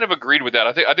kind of agreed with that.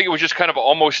 I think it was just kind of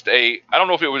almost I don't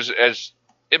know if it was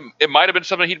it might have been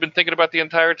something he'd been thinking about the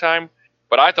entire time,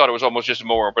 but I thought it was almost just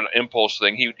more of an impulse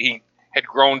thing. He had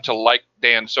grown to like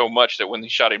Dan so much that when he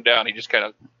shot him down, he just kind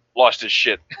of lost his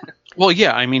shit. Well,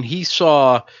 yeah, I mean, he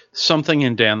saw something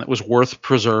in Dan that was worth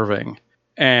preserving,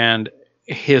 and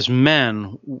his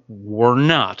men were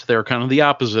not. They're kind of the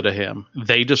opposite of him.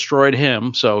 They destroyed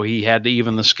him, so he had to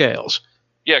even the scales.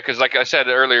 Yeah, because like I said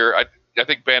earlier, I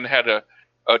think Ben had a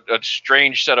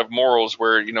strange set of morals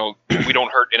where, we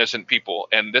don't hurt innocent people,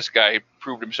 and this guy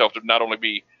proved himself to not only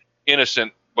be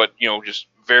innocent, but, just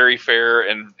very fair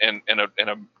and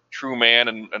a true man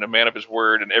and a man of his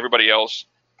word, and everybody else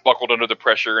buckled under the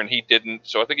pressure, and he didn't.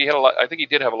 So I think he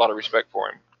did have a lot of respect for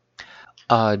him.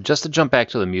 Just to jump back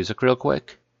to the music real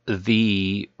quick, this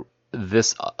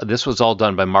was all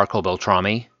done by Marco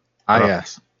Beltrami.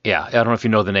 Yes. Yeah, I don't know if you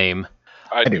know the name.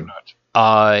 I do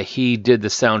not. He did the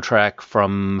soundtrack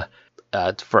for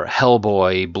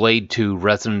Hellboy, Blade 2,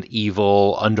 Resident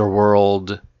Evil,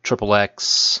 Underworld, Triple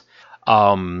X,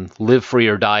 Live Free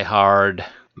or Die Hard.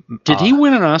 Did he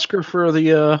win an Oscar for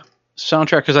the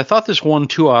soundtrack? Because I thought this won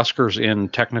 2 Oscars in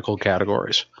technical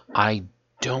categories. I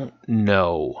don't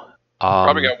know.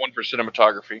 Probably got one for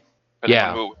cinematography.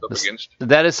 Yeah, who it was up against.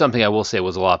 That is something I will say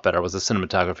was a lot better. Was the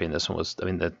cinematography in this one was? I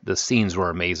mean, the scenes were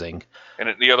amazing.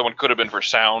 And the other one could have been for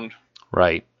sound.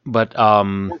 Right, but Or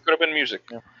it could have been music.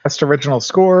 Yeah. Best original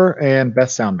score and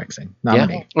best sound mixing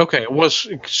nominee. Okay, it was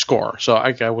score, so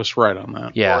I was right on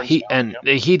that. Yeah,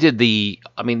 he did the.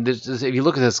 I mean, if you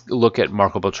look at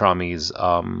Marco Beltrami's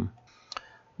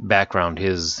background,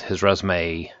 his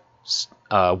resume,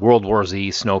 World War Z,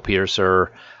 Snowpiercer,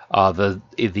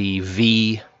 the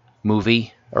V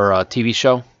movie or TV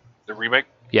show, The remake.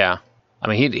 Yeah, I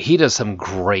mean he does some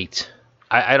great.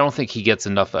 I don't think he gets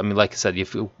enough. I mean, like I said,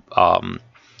 if you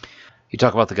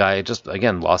talk about the guy, just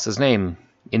again lost his name,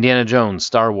 Indiana Jones,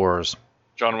 Star Wars,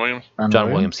 John Williams.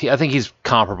 John Williams. I think he's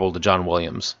comparable to John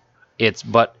Williams.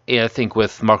 But I think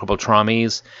with Marco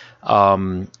Beltrami's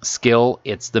skill,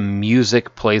 it's the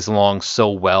music plays along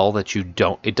so well that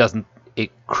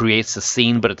it creates a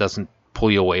scene, but it doesn't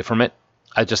pull you away from it.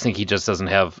 I just think he just doesn't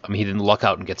have. I mean, he didn't luck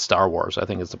out and get Star Wars. I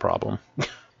think is the problem.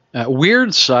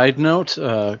 Weird side note,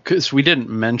 because we didn't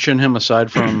mention him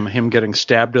aside from him getting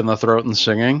stabbed in the throat and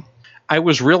singing. I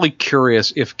was really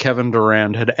curious if Kevin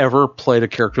Durand had ever played a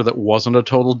character that wasn't a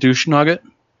total douche nugget.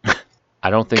 I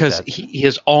don't think because he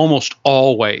is almost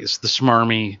always the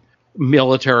smarmy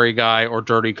military guy or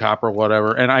dirty cop or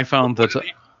whatever. And I found that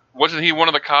wasn't he one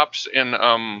of the cops in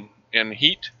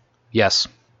Heat? Yes.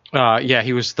 Yeah,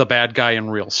 he was the bad guy in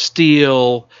Real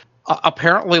Steel.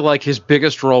 Apparently, like, his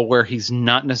biggest role where he's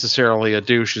not necessarily a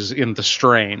douche is in The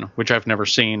Strain, which I've never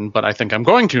seen, but I think I'm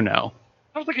going to now.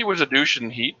 I don't think he was a douche in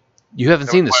Heat. You haven't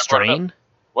seen The Strain?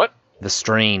 What? The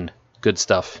Strain. Good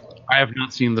stuff. I have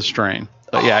not seen The Strain.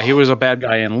 But yeah, he was a bad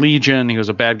guy in Legion. He was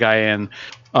a bad guy in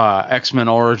X-Men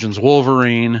Origins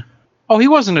Wolverine. Oh, he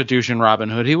wasn't a douche in Robin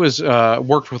Hood. He was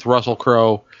worked with Russell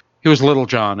Crowe. He was Little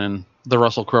John in the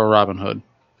Russell Crowe Robin Hood.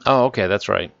 Oh, okay, that's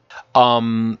right.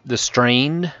 The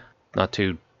Strain, not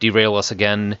to derail us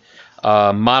again,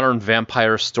 modern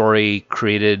vampire story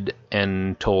created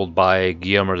and told by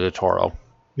Guillermo del Toro.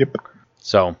 Yep.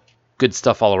 So, good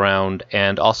stuff all around,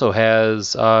 and also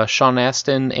has Sean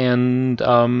Astin and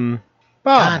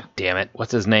God damn it,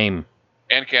 what's his name?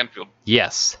 Anne Canfield.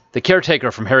 Yes, the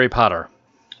caretaker from Harry Potter.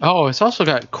 Oh, it's also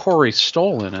got Corey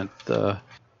Stoll in it,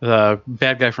 the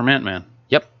bad guy from Ant-Man.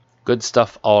 Yep. Good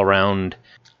stuff all around.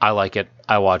 I like it.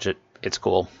 I watch it. It's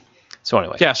cool. So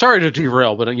anyway. Yeah, sorry to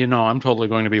derail, but I'm totally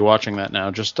going to be watching that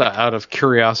now, just out of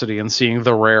curiosity and seeing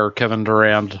the rare Kevin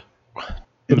Durant.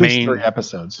 At least 3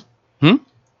 episodes. Hmm?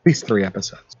 At least 3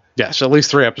 episodes. Yes, at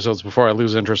least 3 episodes before I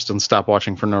lose interest and stop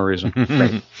watching for no reason.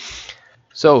 Right.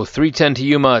 So 310 to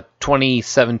Yuma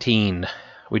 2017.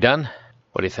 We done?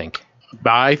 What do you think?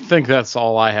 I think that's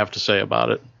all I have to say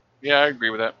about it. Yeah, I agree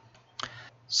with that.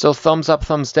 So thumbs up,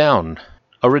 thumbs down.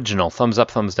 Original, thumbs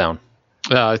up, thumbs down.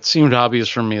 It seemed obvious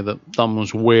for me that thumb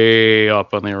was way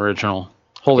up on the original.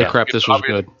 Holy Yeah. crap, this was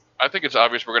good. I think it's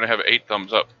obvious we're going to have 8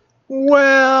 thumbs up.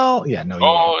 Well, yeah, no, you will.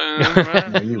 Oh,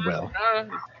 No, you will.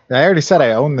 I already said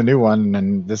I own the new one,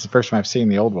 and this is the first time I've seen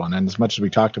the old one. And as much as we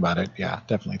talked about it, yeah,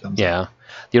 definitely thumbs up. Yeah.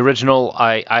 The original,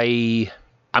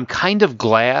 I'm kind of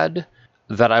glad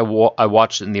that I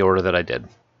watched it in the order that I did.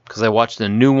 Because I watched the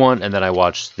new one, and then I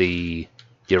watched the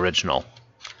original.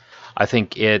 I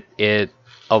think it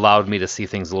allowed me to see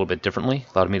things a little bit differently,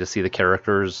 allowed me to see the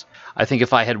characters. I think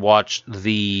if I had watched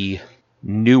the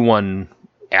new one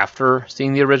after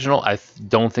seeing the original, I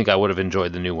don't think I would have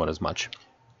enjoyed the new one as much.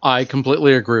 I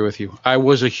completely agree with you. I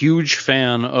was a huge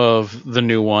fan of the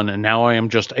new one, and now I am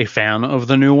just a fan of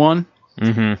the new one.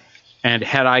 Mm-hmm. And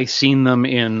had I seen them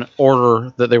in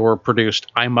order that they were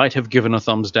produced, I might have given a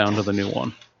thumbs down to the new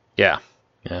one. Yeah.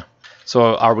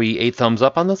 So are we 8 thumbs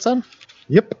up on this then?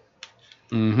 Yep.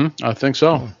 Mm-hmm. I think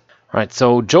so. All right,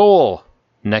 so Joel,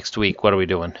 next week, what are we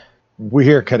doing?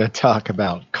 We're going to talk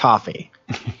about coffee.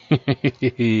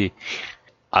 I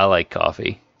like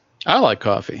coffee. I like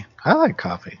coffee. I like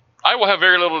coffee. I will have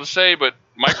very little to say, but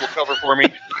Mike will cover for me.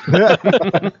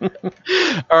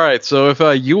 All right, so if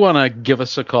you want to give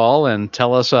us a call and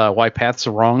tell us why Pat's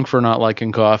wrong for not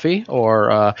liking coffee,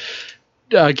 or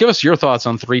give us your thoughts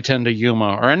on 310 to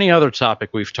Yuma, or any other topic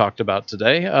we've talked about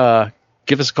today,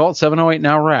 give us a call at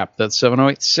 708-NOW-RAP. That's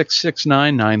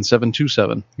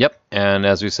 708-669-9727. Yep, and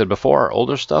as we said before,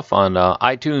 older stuff on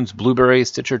iTunes, Blueberry,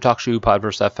 Stitcher, TalkShoe,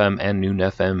 Podverse FM, and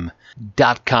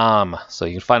NoonFM.com. So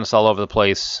you can find us all over the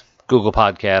place. Google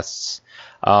Podcasts.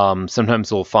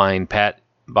 Sometimes we'll find Pat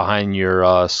behind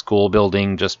your school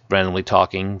building just randomly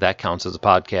talking. That counts as a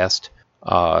podcast.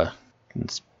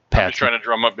 It's I'm just trying to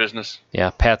drum up business.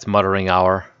 Yeah, Pat's muttering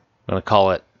hour. I'm going to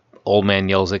call it Old Man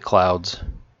Yells at Clouds.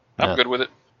 I'm good with it.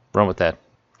 Run with that.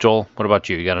 Joel, what about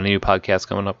you? You got any new podcasts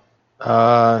coming up?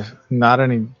 Not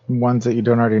any ones that you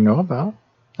don't already know about.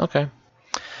 Okay.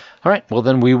 All right. Well,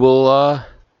 then we will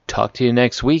talk to you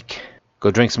next week. Go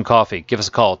drink some coffee. Give us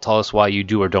a call. Tell us why you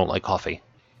do or don't like coffee.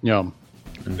 Yum.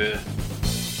 Ugh.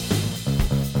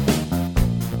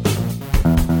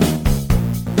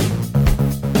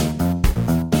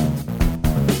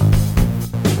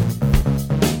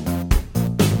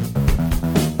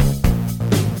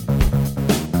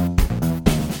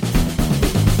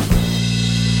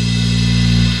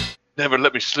 Never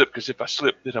let me slip, because if I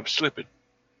slip, then I'm slipping.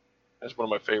 That's one of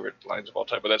my favorite lines of all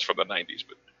time, but that's from the 90s,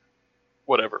 but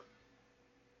whatever.